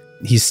shift.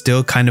 He's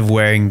still kind of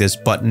wearing this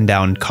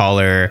button-down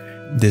collar,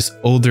 this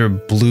older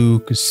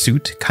blue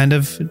suit kind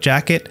of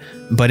jacket,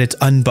 but it's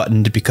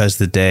unbuttoned because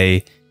the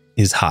day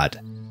is hot.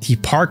 He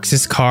parks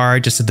his car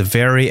just at the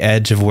very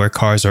edge of where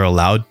cars are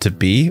allowed to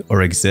be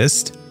or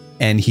exist,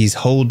 and he's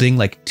holding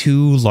like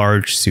 2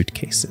 large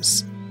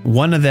suitcases.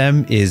 One of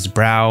them is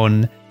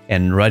brown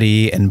and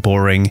ruddy and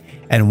boring,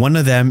 and one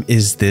of them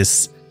is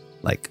this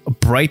like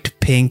bright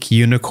pink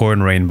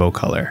unicorn rainbow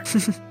color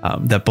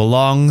that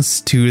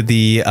belongs to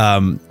the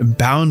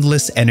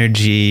boundless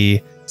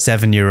energy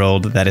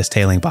 7-year-old that is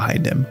tailing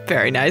behind him.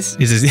 Very nice.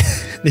 This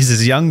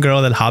is a young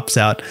girl that hops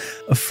out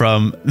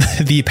from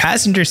the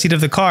passenger seat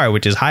of the car,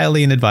 which is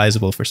highly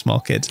inadvisable for small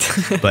kids.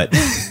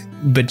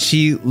 But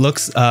she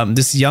looks,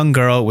 this young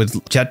girl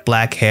with jet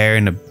black hair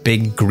and a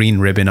big green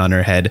ribbon on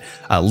her head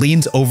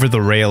leans over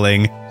the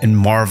railing and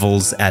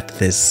marvels at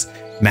this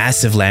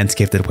massive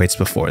landscape that waits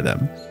before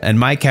them. And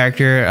my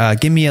character,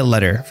 give me a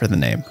letter for the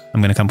name.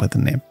 I'm going to come up with the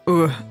name.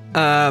 Ooh,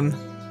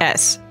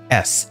 S.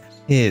 S.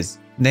 His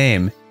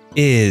name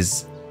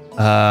is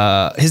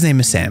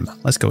Sam.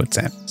 Let's go with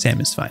Sam. Sam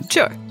is fine.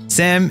 Sure.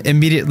 Sam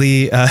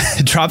immediately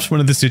drops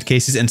one of the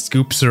suitcases and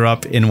scoops her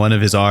up in one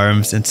of his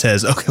arms and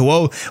says, okay,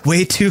 whoa,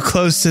 way too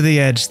close to the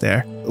edge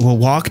there. We'll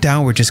walk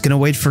down. We're just going to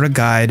wait for a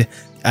guide.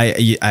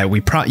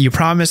 You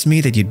promised me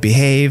that you'd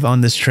behave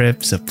on this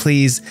trip. So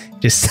please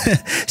just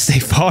stay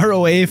far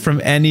away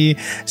from any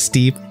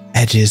steep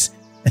edges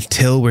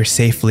until we're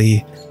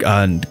safely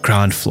on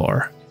ground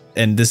floor.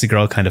 And this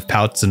girl kind of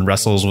pouts and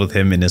wrestles with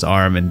him in his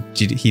arm, and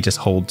he just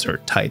holds her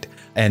tight.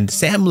 And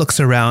Sam looks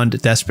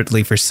around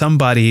desperately for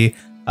somebody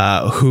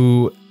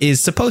who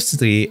is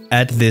supposedly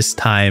at this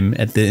time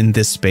in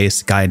this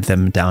space guide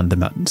them down the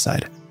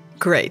mountainside.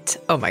 Great.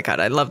 Oh my God,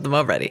 I love them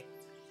already.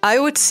 I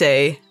would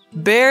say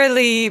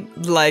barely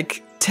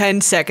like 10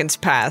 seconds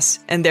pass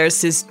and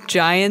there's this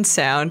giant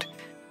sound.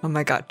 Oh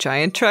my God,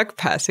 giant truck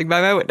passing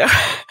by my window.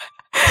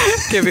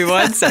 Give me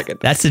 1 second.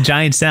 That's the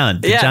giant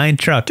sound. The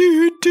giant truck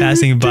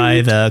passing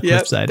by the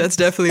cliffside. That's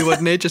definitely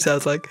what nature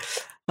sounds like.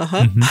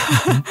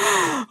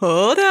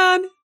 Hold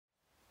on.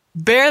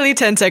 Barely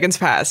 10 seconds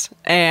pass,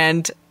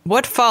 and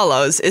what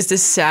follows is the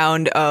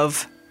sound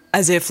of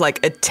as if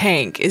like a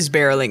tank is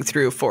barreling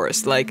through a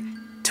forest, like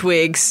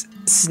twigs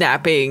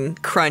snapping,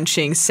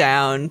 crunching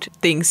sound,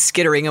 things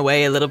skittering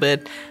away a little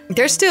bit.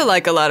 There's still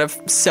like a lot of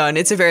sun.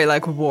 It's a very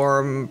like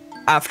warm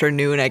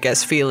afternoon, I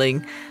guess,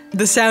 feeling.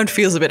 The sound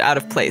feels a bit out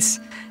of place.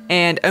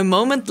 And a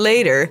moment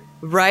later,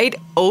 right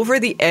over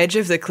the edge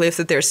of the cliff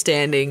that they're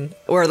standing,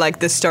 or like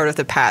the start of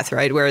the path,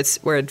 right, where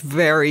it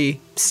very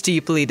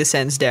steeply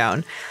descends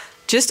down,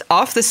 just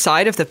off the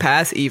side of the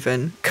path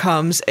even,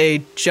 comes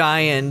a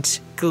giant,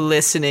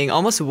 glistening,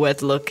 almost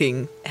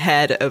wet-looking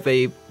head of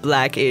a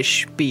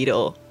blackish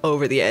beetle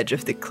over the edge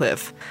of the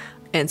cliff,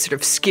 and sort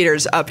of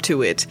skitters up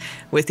to it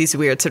with these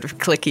weird sort of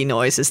clicky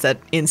noises that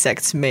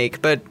insects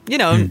make, but, you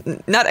know,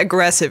 not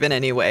aggressive in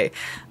any way.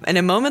 And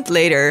a moment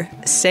later,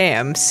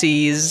 Sam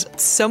sees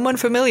someone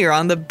familiar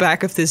on the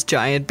back of this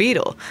giant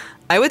beetle.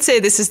 I would say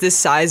this is the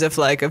size of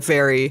like a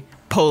very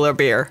polar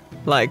bear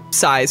like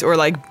size, or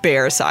like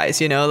bear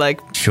size, you know, like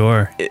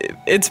sure,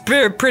 it's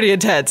pretty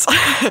intense.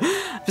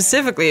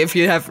 Specifically if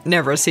you have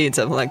never seen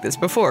something like this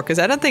before, because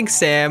I don't think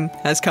Sam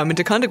has come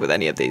into contact with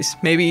any of these.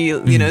 Maybe,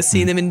 you know,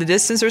 seen them in the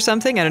distance or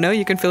something. I don't know,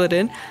 you can fill it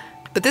in.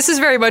 But this is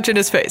very much in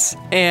his face.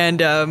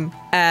 And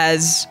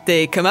as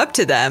they come up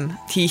to them,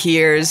 he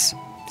hears,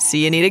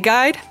 "See, you need a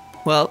guide?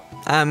 Well,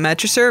 I'm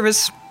at your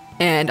service."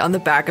 And on the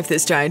back of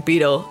this giant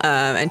beetle,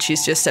 and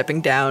she's just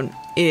stepping down,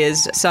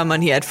 is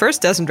someone he at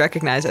first doesn't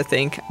recognize, I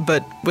think,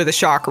 but with a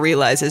shock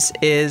realizes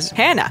is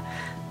Hannah,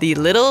 the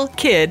little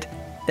kid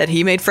that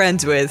he made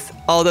friends with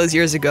all those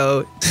years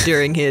ago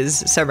during his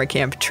summer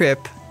camp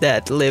trip,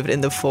 that lived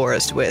in the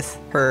forest with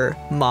her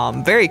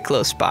mom very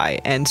close by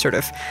and sort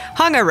of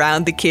hung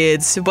around the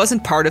kids. It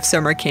wasn't part of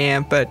summer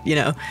camp, but, you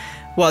know,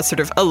 was sort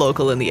of a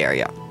local in the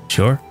area.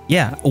 Sure.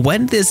 Yeah.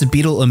 When this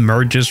beetle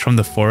emerges from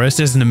the forest,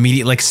 there's an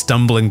immediate like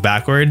stumbling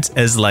backwards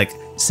as like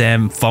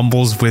Sam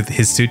fumbles with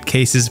his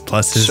suitcases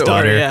plus his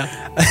daughter. Yeah.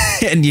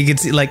 And you can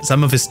see like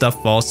some of his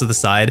stuff falls to the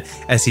side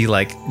as he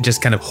like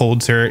just kind of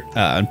holds her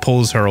and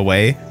pulls her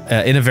away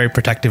in a very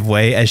protective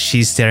way as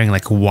she's staring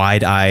like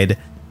wide-eyed,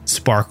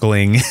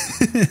 sparkling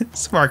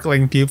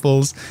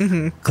pupils.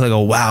 Like,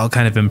 oh, wow,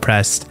 kind of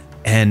impressed.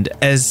 And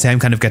as Sam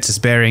kind of gets his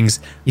bearings,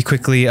 he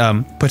quickly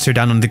puts her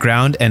down on the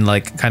ground and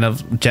like kind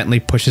of gently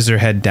pushes her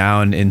head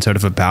down in sort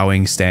of a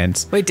bowing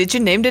stance. Wait, did you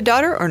name the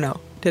daughter or no?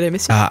 Did I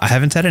miss it? I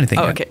haven't said anything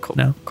yet. Okay, cool.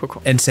 No.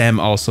 Cool. And Sam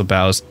also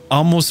bows,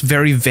 almost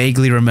very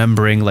vaguely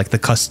remembering like the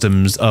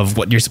customs of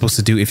what you're supposed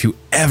to do if you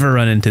ever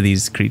run into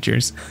these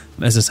creatures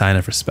as a sign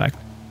of respect.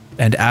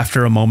 And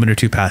after a moment or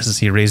two passes,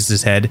 he raises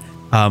his head,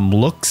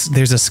 looks,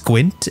 there's a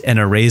squint and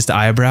a raised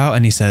eyebrow,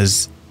 and he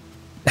says,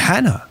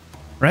 Hannah,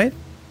 right?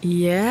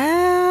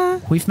 Yeah.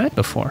 We've met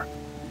before.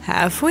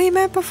 Have we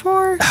met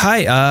before?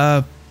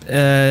 Hi,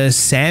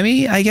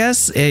 Sammy, I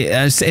guess?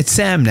 It's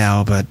Sam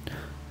now, but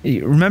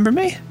you remember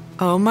me?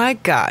 Oh my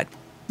God.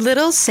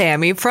 Little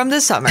Sammy from the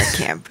summer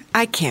camp.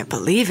 I can't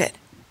believe it.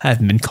 I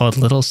haven't been called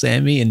Little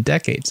Sammy in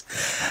decades.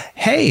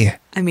 Hey.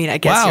 I mean, I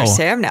guess wow. You're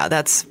Sam now.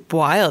 That's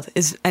wild.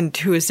 And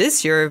who is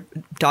this? Your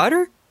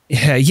daughter?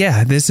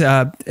 Yeah. This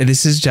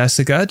is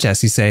Jessica.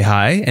 Jessie, say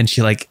hi. And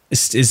she like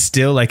is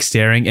still like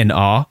staring in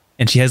awe.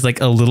 And she has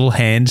like a little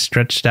hand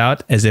stretched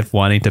out as if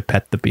wanting to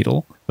pet the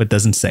beetle, but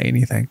doesn't say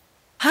anything.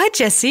 Hi,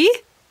 Jessie.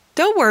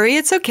 Don't worry.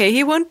 It's okay.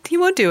 He won't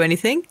do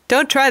anything.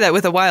 Don't try that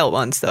with the wild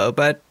ones, though.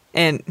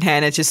 And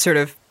Hannah just sort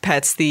of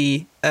pets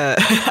the,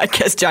 I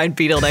guess, giant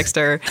beetle next to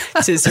her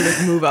to sort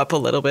of move up a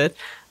little bit.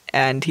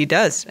 And he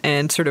does,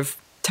 and sort of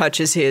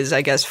touches his,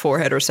 I guess,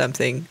 forehead or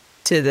something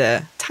to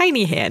the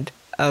tiny hand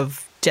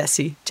of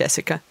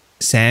Jessica.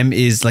 Sam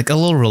is like a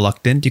little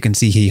reluctant. You can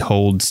see he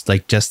holds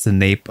like just the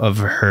nape of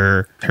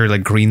her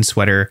like green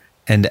sweater.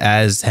 And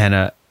as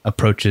Hannah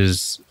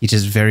approaches, he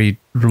just very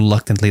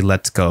reluctantly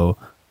lets go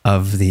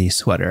of the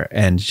sweater.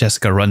 And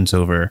Jessica runs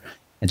over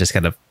and just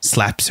kind of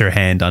slaps her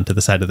hand onto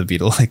the side of the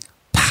beetle, like,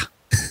 pah.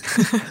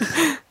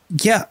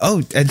 Yeah.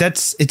 Oh,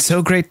 it's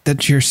so great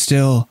that you're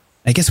still,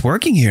 I guess,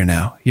 working here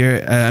now.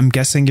 I'm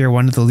guessing you're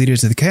one of the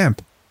leaders of the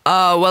camp.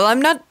 Well,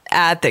 I'm not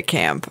at the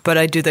camp, but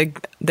I do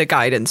the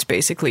guidance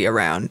basically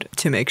around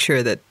to make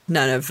sure that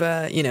none of,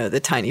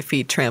 the tiny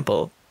feet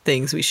trample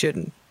things we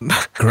shouldn't.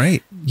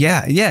 Great.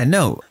 Yeah.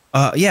 No.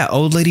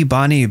 Old lady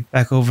Bonnie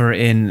back over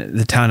in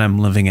the town I'm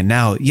living in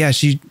now. Yeah,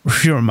 she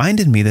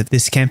reminded me that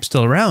this camp's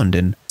still around,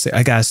 and so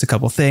I got asked a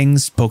couple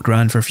things, poked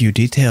around for a few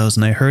details,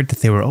 and I heard that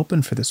they were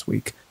open for this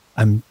week.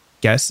 I'm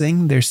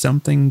guessing there's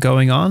something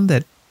going on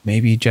that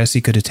maybe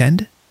Jessie could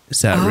attend.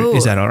 Is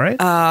that all right?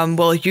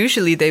 Well,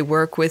 usually they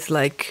work with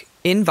like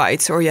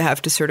invites, or you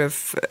have to sort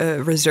of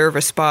reserve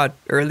a spot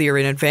earlier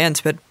in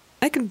advance. But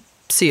I can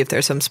see if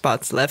there's some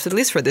spots left, at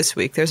least for this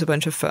week. There's a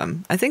bunch of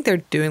I think they're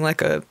doing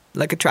like a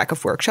track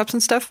of workshops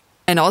and stuff.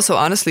 And also,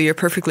 honestly, you're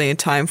perfectly in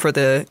time for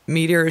the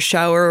meteor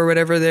shower or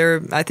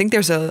whatever. I think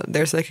there's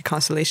like a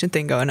constellation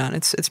thing going on.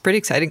 It's pretty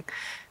exciting.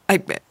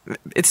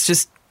 It's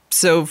just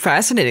so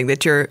fascinating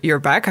that you're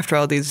back after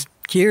all these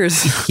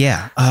years.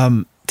 Yeah.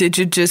 Did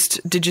you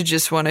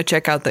just want to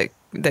check out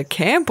the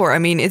camp, or I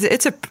mean,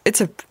 it's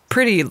a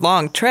pretty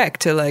long trek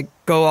to like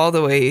go all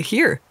the way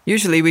here.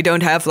 Usually we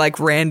don't have like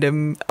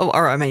random,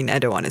 or I mean, I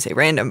don't want to say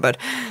random, but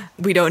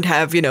we don't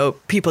have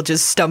people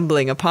just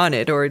stumbling upon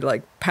it or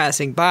like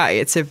passing by.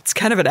 It's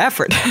kind of an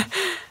effort.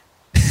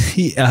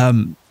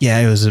 Yeah,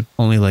 it was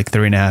only like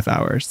 3.5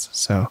 hours,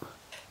 so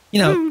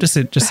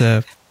just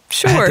a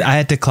sure. I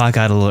had to clock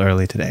out a little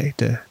early today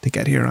to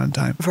get here on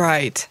time.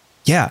 Right.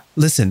 Yeah.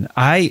 Listen,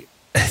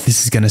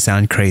 this is going to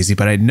sound crazy,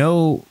 but I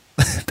know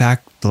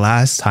back the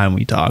last time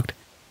we talked,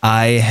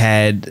 I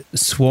had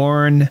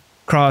sworn,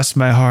 crossed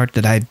my heart,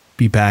 that I'd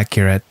be back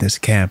here at this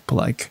camp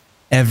like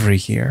every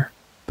year.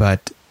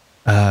 But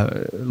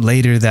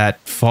later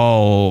that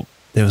fall,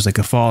 there was like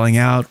a falling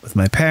out with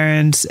my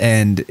parents,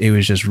 and it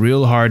was just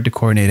real hard to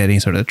coordinate any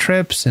sort of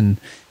trips. And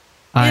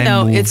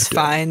it's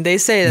fine. They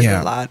say it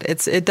a lot.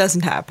 It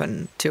doesn't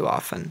happen too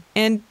often.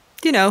 And,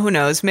 who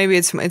knows? Maybe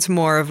it's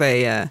more of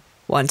a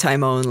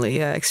one-time only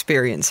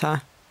experience, huh?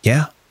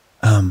 Yeah.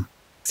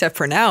 Except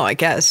for now, I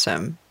guess.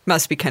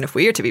 Must be kind of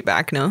weird to be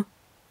back, no?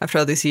 After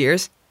all these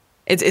years.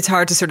 It's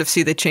hard to sort of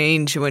see the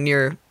change when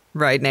you're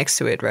right next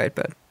to it, right?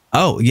 But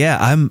oh,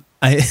 yeah.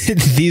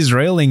 These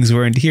railings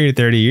weren't here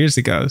 30 years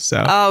ago,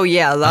 so. Oh,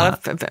 yeah. A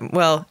lot of,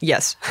 well,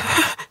 yes.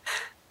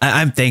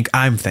 I'm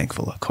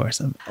thankful, of course.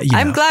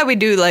 I'm glad we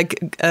do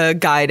like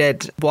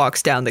guided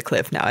walks down the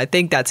cliff now. I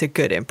think that's a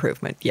good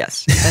improvement.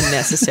 Yes. And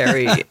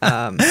necessary.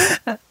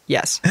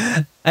 Yes.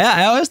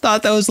 I always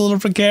thought that was a little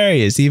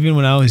precarious, even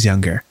when I was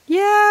younger.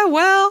 Yeah,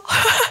 well.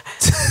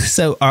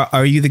 So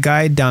are you the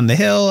guide down the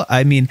hill?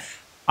 I mean,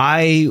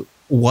 I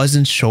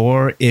wasn't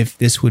sure if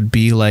this would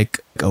be like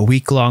a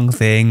week-long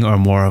thing or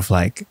more of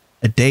like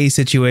a day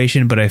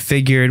situation, but I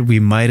figured we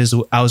might as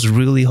well. I was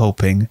really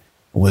hoping,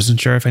 I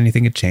wasn't sure if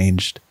anything had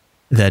changed,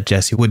 that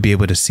Jessie would be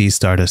able to see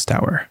Stardust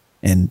Tower,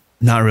 and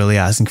not really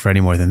asking for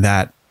any more than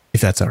that,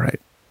 if that's all right.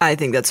 I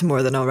think that's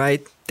more than all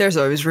right. There's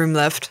always room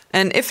left.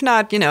 And if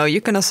not,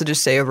 you can also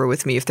just stay over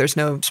with me if there's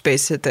no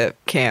space at the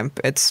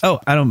camp. Oh,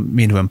 I don't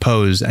mean to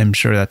impose. I'm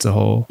sure that's a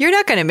whole... You're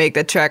not going to make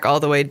the trek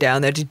all the way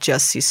down there to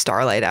just see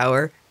Starlight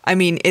Hour. I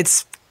mean,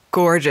 it's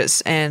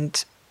gorgeous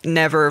and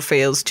never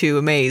fails to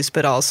amaze,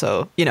 but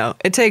also,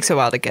 it takes a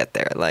while to get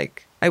there.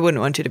 Like, I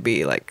wouldn't want you to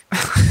be like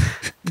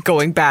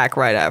going back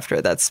right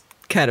after. That's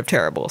kind of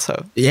terrible.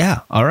 So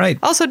Yeah. All right.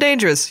 also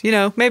dangerous.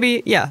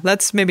 Maybe,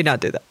 let's maybe not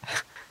do that.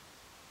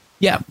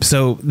 Yeah.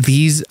 So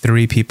these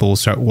three people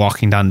start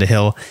walking down the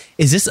hill.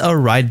 Is this a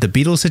ride the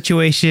beetle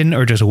situation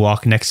or just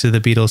walk next to the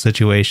beetle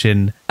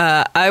situation?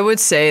 I would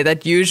say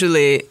that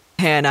usually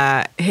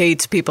Hannah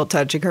hates people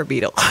touching her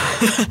beetle.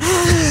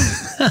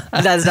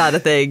 That's not a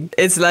thing.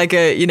 It's like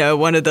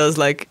one of those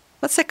like,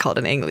 what's that called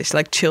in English?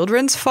 Like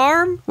children's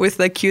farm with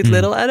like cute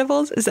little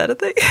animals. Is that a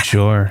thing?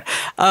 Sure.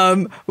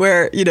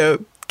 Where,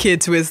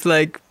 kids with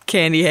like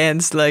candy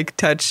hands like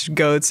touch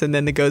goats and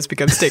then the goats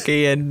become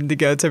sticky and the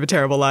goats have a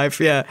terrible life.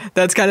 Yeah,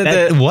 that's kind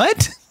of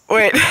What?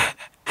 Wait,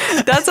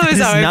 that's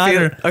always how I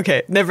feel.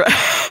 Okay, never.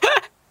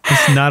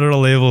 It's not a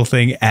relatable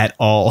thing at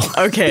all.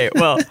 Okay,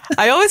 well,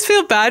 I always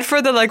feel bad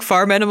for the like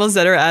farm animals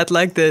that are at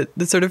like the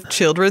sort of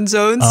children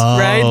zones,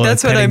 right?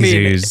 That's what I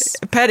mean. Zoos.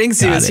 Petting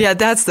zoos. Yeah,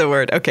 that's the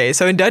word. Okay,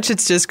 so in Dutch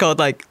it's just called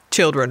like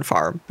children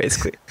farm,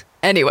 basically.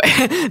 Anyway,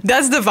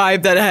 that's the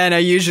vibe that Hannah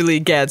usually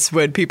gets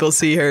when people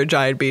see her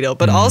giant beetle.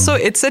 But also,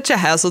 it's such a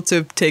hassle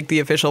to take the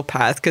official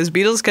path because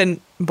beetles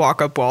can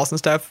walk up walls and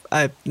stuff.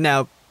 I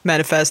now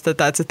manifest that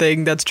that's a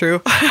thing. That's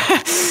true.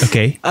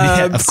 Okay.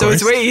 Of so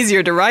course. it's way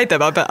easier to ride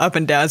them up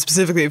and down,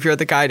 specifically if you're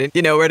the guide and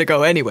you know where to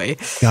go anyway.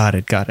 Got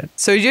it.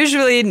 So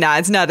usually,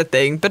 it's not a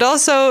thing. But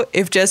also,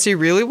 if Jessie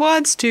really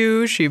wants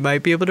to, she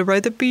might be able to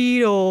ride the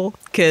beetle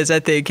because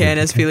I think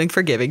Hannah's feeling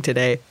forgiving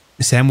today.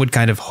 Sam would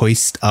kind of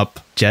hoist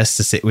up Jess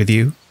to sit with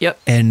you. Yep.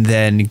 And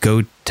then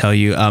go tell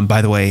you, by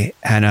the way,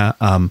 Hannah,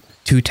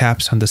 2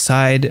 taps on the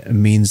side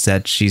means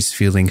that she's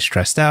feeling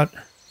stressed out.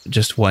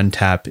 Just 1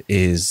 tap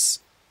is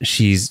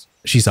she's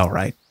all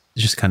right.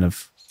 Just kind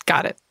of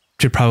Got it.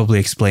 should probably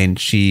explain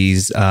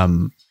she's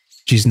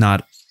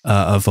not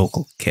a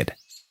vocal kid.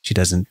 She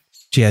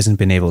hasn't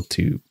been able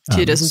to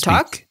She doesn't speak.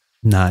 talk?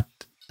 Not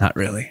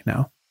really,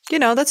 no.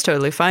 That's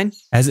totally fine.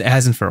 It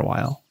hasn't for a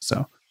while,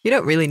 so. You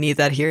don't really need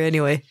that here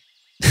anyway.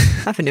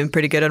 I've been doing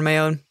pretty good on my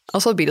own.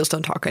 Also, beetles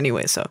don't talk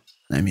anyway, so.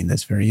 I mean,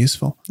 that's very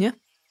useful. Yeah.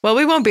 Well,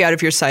 we won't be out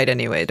of your sight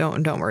anyway.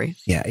 Don't worry.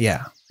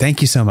 Yeah.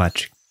 Thank you so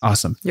much.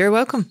 Awesome. You're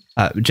welcome.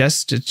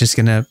 Jess, just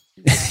gonna,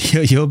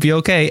 you'll be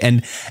okay.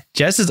 And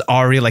Jess is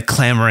already like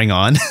clamoring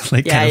on,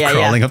 like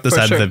crawling up the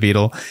side of the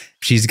beetle.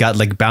 She's got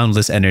like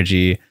boundless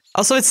energy.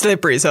 Also, it's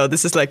slippery, so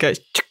this is like a,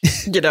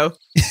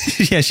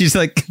 Yeah, she's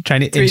like trying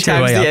to 3 inch her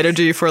times way the up.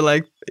 energy for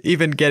like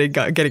even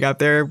getting up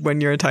there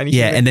when you're a tiny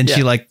Yeah, human. and then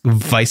she like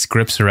vice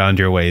grips around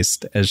your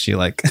waist as she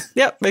like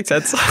Yep, makes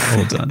sense.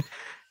 holds on.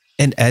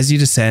 And as you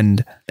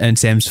descend and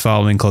Sam's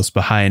following close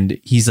behind,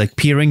 he's like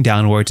peering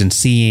downwards and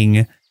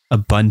seeing a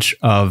bunch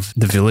of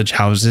the village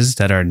houses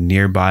that are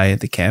nearby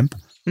the camp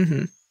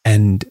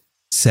and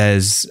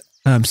says,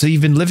 so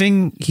you've been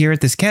living here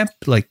at this camp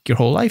like your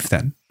whole life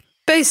then?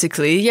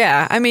 Basically,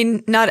 yeah. I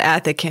mean, not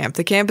at the camp.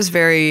 The camp is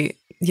very,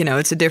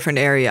 it's a different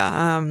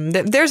area.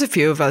 There's a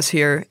few of us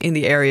here in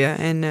the area,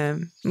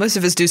 and most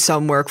of us do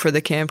some work for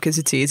the camp because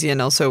it's easy,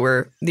 and also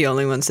we're the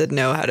only ones that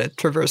know how to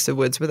traverse the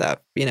woods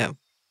without,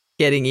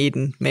 getting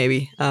eaten,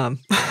 maybe.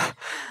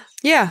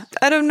 Yeah,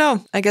 I don't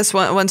know. I guess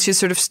once you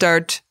sort of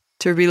start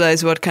to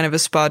realize what kind of a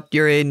spot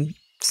you're in,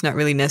 it's not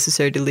really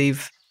necessary to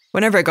leave.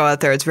 Whenever I go out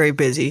there, it's very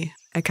busy.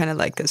 I kind of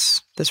like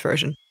this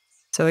version.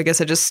 So I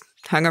guess I just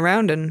hung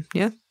around and,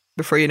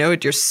 before you know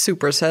it, you're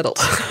super settled.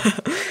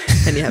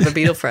 And you have a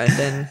beetle friend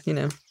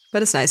and,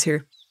 but it's nice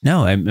here.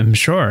 No, I'm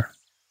sure.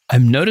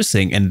 I'm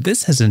noticing, and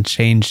this hasn't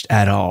changed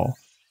at all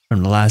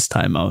from the last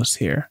time I was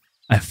here.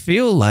 I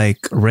feel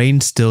like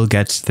rain still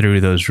gets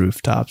through those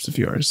rooftops of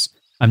yours.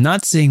 I'm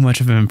not seeing much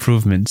of an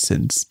improvement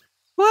since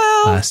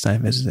last I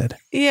visited.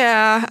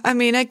 Yeah, I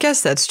mean, I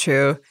guess that's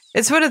true.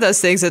 It's one of those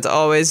things that's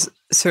always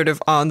sort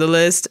of on the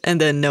list and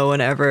then no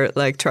one ever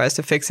like tries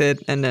to fix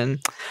it. And then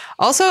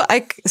also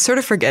I sort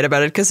of forget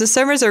about it because the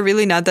summers are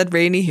really not that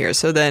rainy here.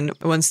 So then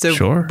once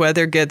the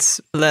weather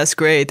gets less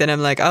great, then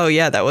I'm like, oh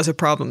yeah, that was a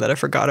problem that I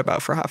forgot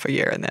about for half a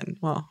year. And then,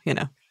 well,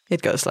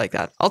 it goes like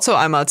that. Also,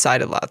 I'm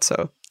outside a lot.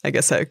 So I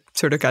guess I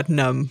sort of got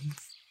numb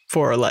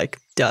for like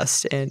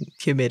dust and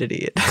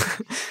humidity.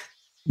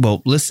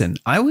 Well, listen,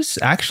 I was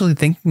actually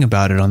thinking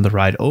about it on the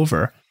ride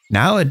over.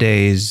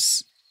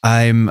 Nowadays,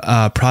 I'm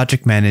a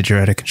project manager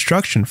at a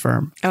construction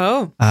firm.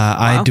 Oh, wow.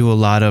 I do a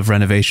lot of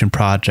renovation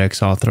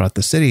projects all throughout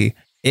the city.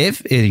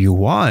 If you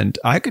want,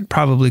 I could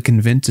probably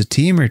convince a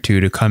team or 2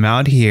 to come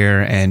out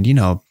here and,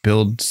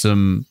 build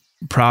some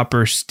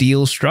proper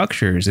steel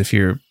structures.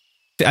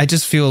 I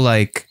just feel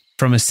like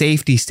from a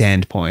safety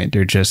standpoint,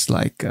 or just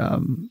like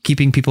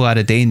keeping people out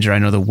of danger. I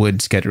know the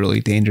woods get really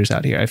dangerous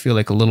out here. I feel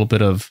like a little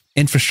bit of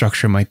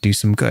infrastructure might do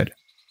some good.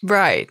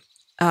 Right.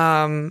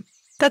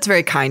 That's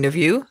very kind of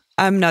you.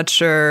 I'm not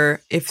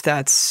sure if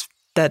that's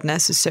that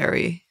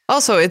necessary.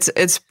 Also,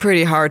 it's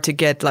pretty hard to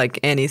get like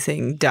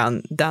anything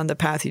down the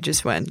path you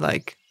just went.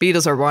 Like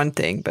beetles are one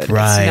thing, but it's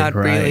not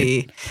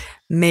really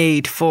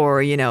made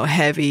for,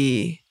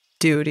 heavy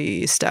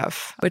duty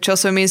stuff, which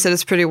also means that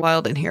it's pretty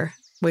wild in here,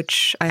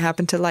 which I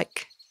happen to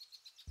like.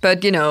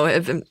 But,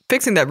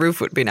 fixing that roof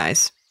would be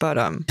nice. But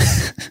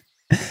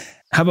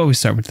how about we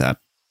start with that?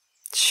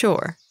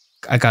 Sure.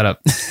 I got a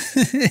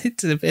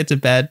it's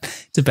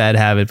a bad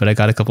habit, but I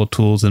got a couple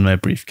tools in my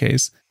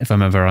briefcase. If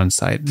I'm ever on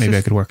site, maybe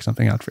I could work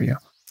something out for you.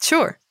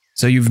 Sure.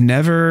 So you've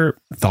never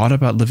thought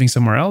about living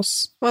somewhere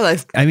else? Well,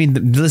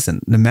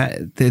 listen,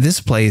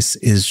 this place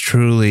is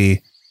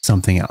truly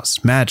something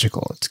else,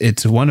 magical.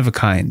 It's one of a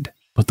kind,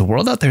 but the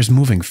world out there is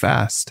moving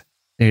fast.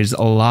 There's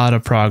a lot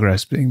of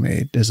progress being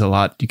made. There's a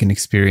lot you can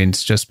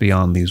experience just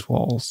beyond these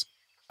walls.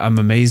 I'm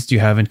amazed you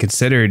haven't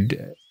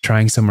considered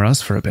trying somewhere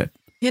else for a bit.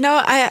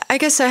 I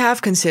guess I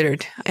have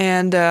considered,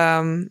 and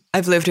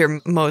I've lived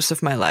here most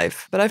of my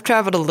life, but I've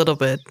traveled a little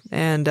bit,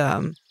 and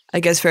I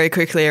guess very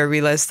quickly I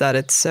realized that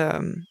it's,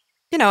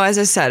 as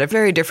I said, a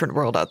very different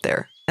world out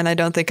there, and I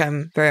don't think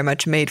I'm very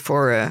much made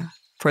for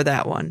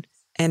that one,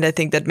 and I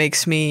think that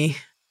makes me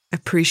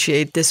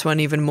appreciate this one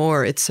even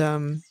more. It's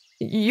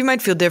you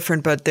might feel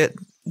different, but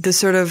the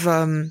sort of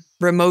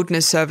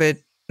remoteness of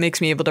it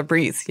makes me able to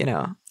breathe.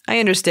 I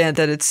understand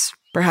that it's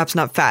perhaps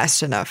not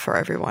fast enough for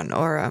everyone,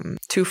 or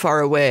too far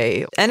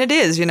away. And it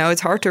is,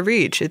 it's hard to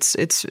reach. It's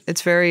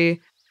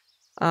very,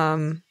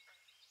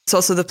 it's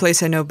also the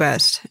place I know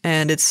best.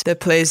 And it's the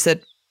place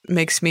that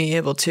makes me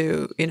able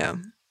to,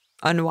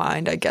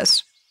 unwind, I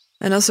guess.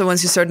 And also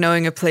once you start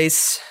knowing a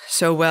place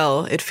so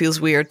well, it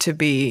feels weird to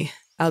be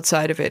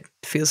outside of it.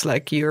 It feels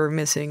like you're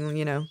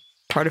missing,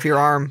 part of your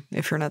arm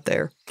if you're not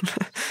there.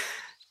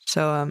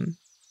 So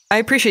I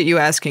appreciate you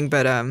asking,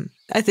 but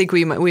I think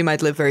we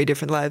might live very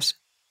different lives.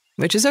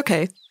 Which is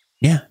okay.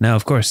 Yeah, no,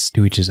 of course,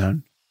 to each his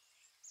own.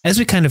 As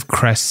we kind of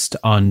crest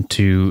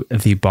onto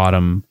the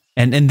bottom,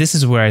 and this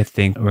is where I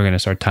think we're going to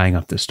start tying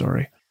up this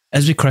story.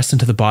 As we crest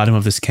into the bottom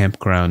of this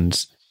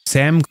campground,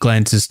 Sam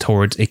glances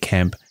towards a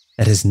camp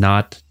that has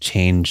not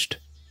changed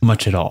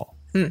much at all.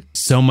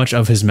 So much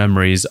of his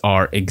memories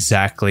are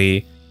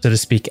exactly, so to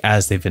speak,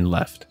 as they've been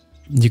left.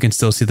 You can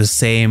still see the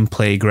same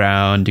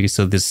playground, you can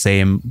still see the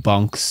same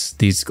bunks,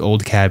 these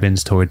old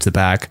cabins towards the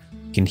back.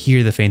 You can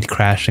hear the faint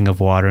crashing of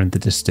water in the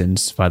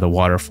distance by the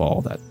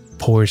waterfall that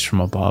pours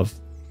from above.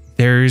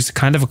 There's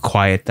kind of a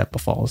quiet that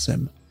befalls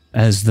him,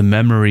 as the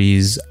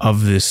memories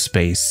of this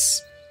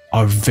space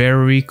are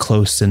very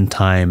close in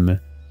time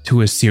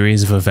to a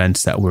series of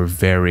events that were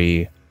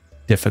very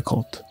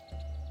difficult.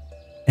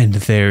 And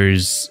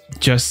there's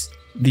just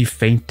the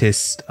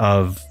faintest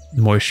of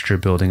moisture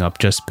building up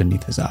just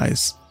beneath his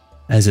eyes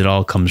as it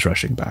all comes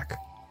rushing back.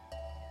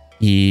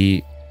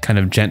 He kind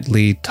of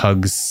gently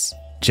tugs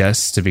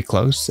Jess to be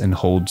close and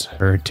holds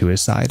her to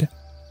his side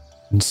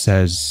and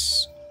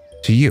says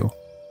to you,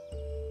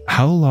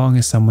 how long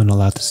is someone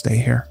allowed to stay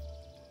here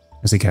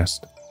as a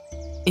guest?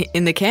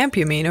 In the camp,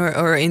 you mean,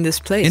 or in this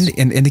place?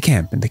 In the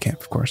camp,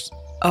 of course.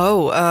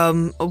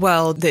 Oh,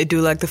 well, they do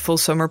like the full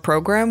summer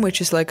program, which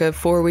is like a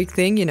 4-week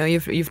thing.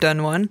 You've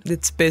done one.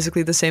 It's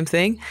basically the same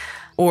thing.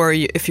 Or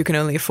if you can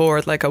only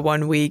afford like a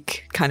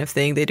 1-week kind of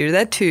thing, they do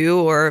that too.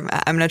 Or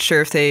I'm not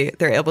sure if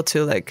they're able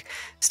to like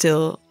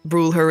still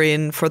rule her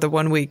in for the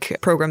 1-week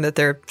program that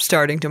they're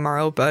starting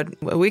tomorrow.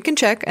 But we can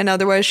check. And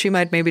otherwise, she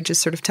might maybe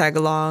just sort of tag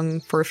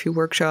along for a few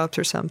workshops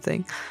or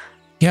something.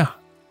 Yeah.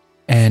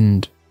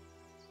 And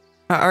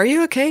are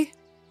you okay?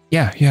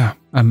 Yeah.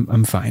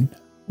 I'm fine.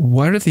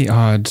 What are the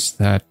odds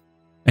that,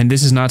 and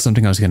this is not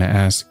something I was going to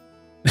ask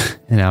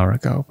an hour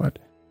ago, but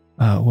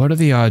what are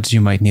the odds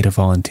you might need a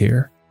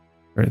volunteer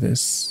for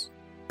this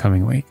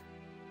coming week,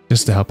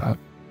 just to help out?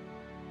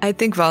 I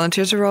think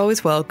volunteers are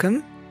always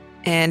welcome,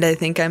 and I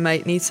think I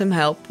might need some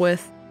help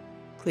with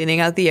cleaning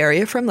out the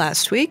area from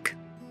last week.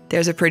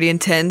 There's a pretty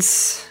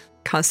intense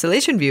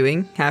constellation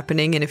viewing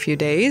happening in a few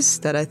days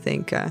that I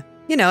think,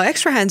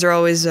 extra hands are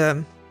always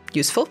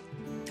useful.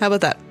 How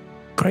about that?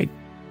 Great.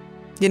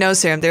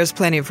 Sam, there's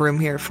plenty of room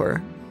here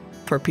for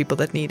people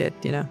that need it,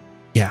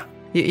 Yeah.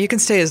 You can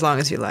stay as long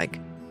as you like.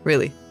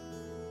 Really.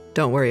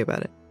 Don't worry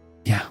about it.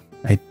 Yeah,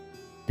 I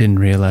didn't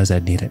realize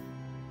I'd need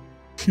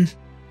it.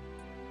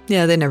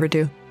 Yeah, they never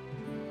do.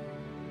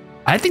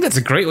 I think that's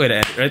a great way to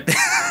end, right?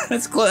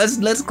 Let's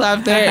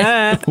clap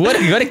there.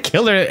 What a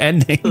killer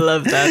ending.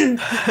 Love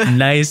that.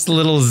 Nice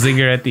little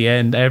zinger at the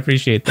end. I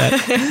appreciate that.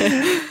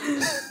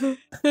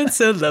 That's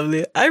so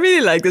lovely. I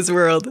really like this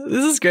world.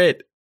 This is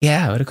great.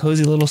 Yeah, what a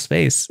cozy little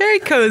space. Very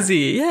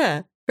cozy,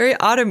 yeah. Very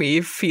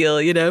autumny feel,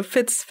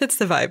 fits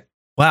the vibe.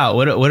 Wow,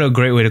 what a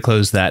great way to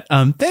close that.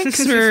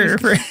 Thanks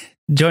for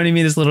joining me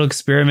in this little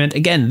experiment.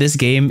 Again, this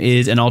game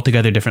is An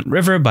Altogether Different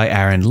River by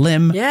Aaron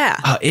Lim. Yeah.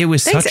 It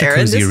was Thanks, such a Aaron.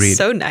 cozy This read. Is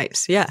so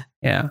nice, yeah.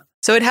 Yeah.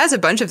 So it has a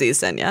bunch of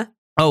these then, yeah?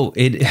 Oh,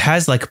 it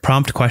has like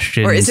prompt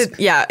questions. Or is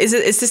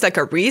this like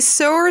a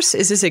resource?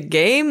 Is this a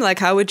game? Like,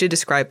 how would you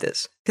describe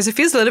this? Because it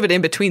feels a little bit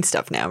in between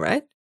stuff now,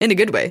 right? In a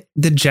good way.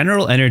 The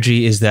general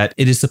energy is that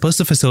it is supposed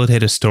to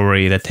facilitate a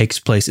story that takes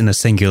place in a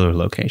singular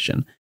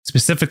location,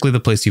 specifically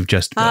the place you've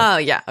just built. Oh,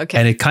 yeah. Okay.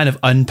 And it kind of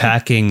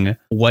unpacking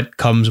what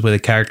comes with a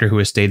character who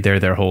has stayed there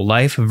their whole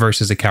life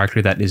versus a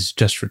character that is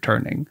just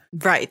returning.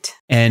 Right.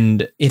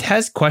 And it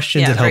has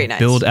questions that help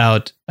build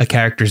out a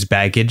character's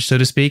baggage, so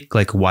to speak.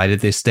 Like, why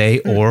did they stay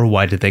or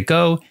why did they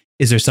go?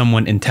 Is there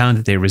someone in town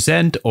that they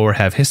resent or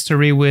have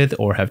history with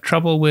or have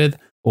trouble with?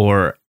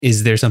 Or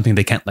is there something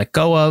they can't let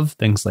go of?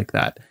 Things like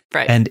that.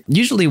 Right. And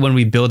usually when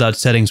we build out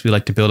settings, we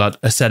like to build out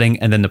a setting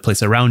and then the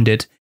place around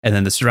it and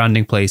then the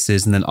surrounding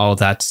places and then all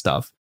that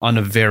stuff on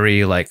a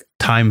very like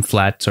time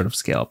flat sort of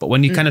scale. But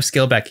when you kind of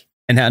scale back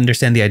and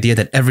understand the idea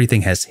that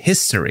everything has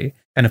history,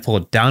 kind of pull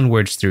it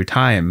downwards through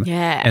time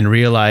and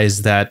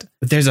realize that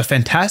there's a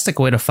fantastic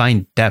way to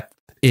find depth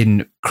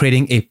in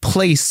creating a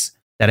place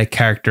that a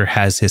character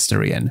has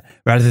history in,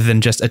 rather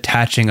than just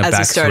attaching a as backstory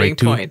a starting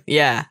to point.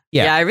 Yeah,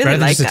 I really rather than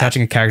like just that.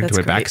 attaching a character That's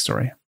to a great.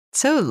 backstory.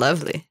 So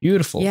lovely.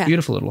 Beautiful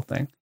little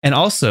thing. And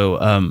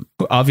also,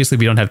 obviously,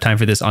 we don't have time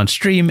for this on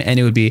stream, and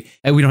we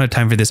don't have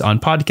time for this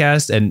on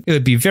podcast, and it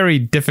would be very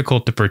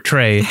difficult to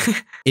portray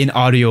in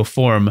audio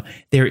form.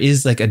 There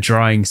is like a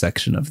drawing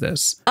section of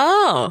this.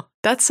 Oh,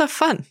 that's so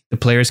fun. The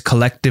players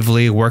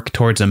collectively work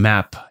towards a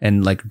map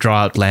and like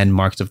draw out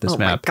landmarks of this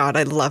map. Oh my God,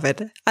 I love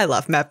it. I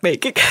love map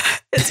making.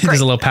 It's great.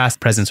 There's a little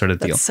past present sort of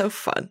deal. That's so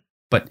fun.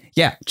 But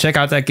yeah, check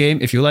out that game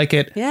if you like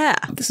it. Yeah.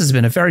 This has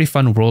been a very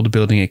fun world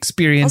building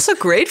experience. Also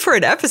great for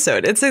an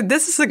episode.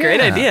 This is a great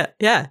idea.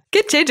 Yeah.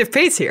 Good change of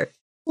pace here.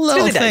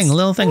 Little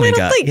thing we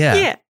got.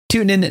 Yeah.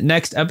 Tune in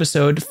next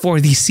episode for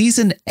the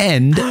season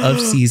end of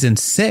season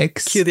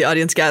 6. Cue the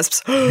audience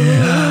gasps.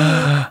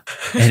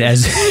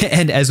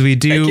 and as we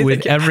do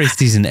with every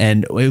season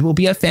end, it will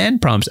be a fan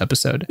prompts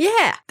episode.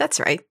 Yeah, that's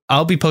right.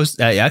 I'll be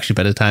actually,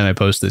 by the time I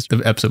post this,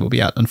 the episode will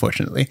be out,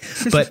 unfortunately.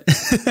 But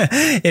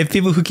if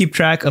people who keep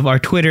track of our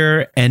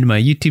Twitter and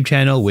my YouTube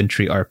channel,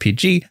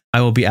 TTRPG,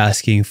 I will be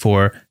asking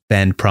for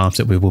fan prompts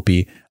that we will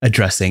be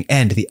addressing.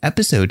 And the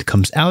episode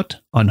comes out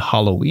on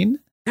Halloween.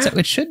 So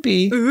it should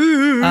be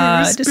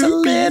just a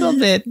little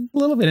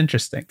bit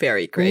interesting.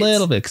 Very great. A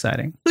little bit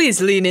exciting. Please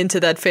lean into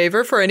that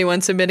favor for anyone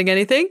submitting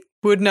anything.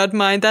 Would not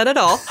mind that at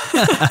all.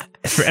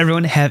 For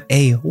everyone, have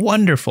a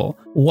wonderful,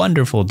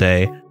 wonderful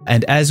day.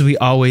 And as we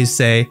always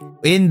say,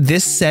 in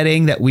this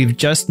setting that we've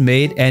just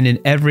made and in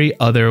every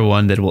other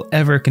one that will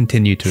ever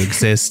continue to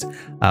exist,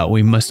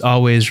 we must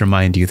always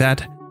remind you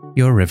that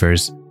your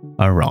rivers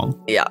are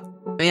wrong. Yeah,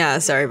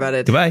 sorry about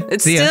it. Goodbye.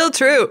 It's still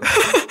true.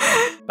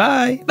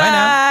 Bye.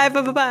 Bye.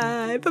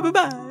 Bye.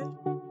 Bye.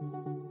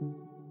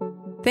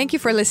 Thank you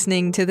for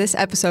listening to this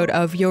episode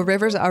of Your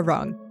Rivers Are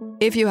Wrong.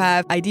 If you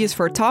have ideas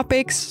for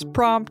topics,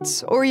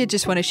 prompts, or you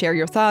just want to share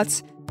your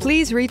thoughts,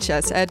 please reach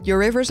us at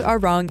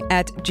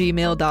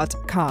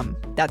yourriversarewrong@gmail.com.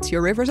 That's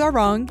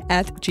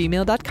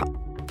yourriversarewrong@gmail.com.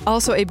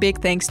 Also, a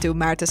big thanks to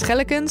Maarten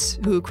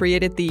Schellekens, who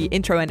created the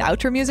intro and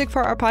outro music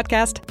for our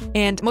podcast.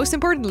 And most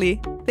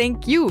importantly,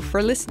 thank you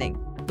for listening.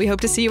 We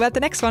hope to see you at the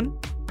next one.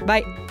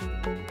 Bye.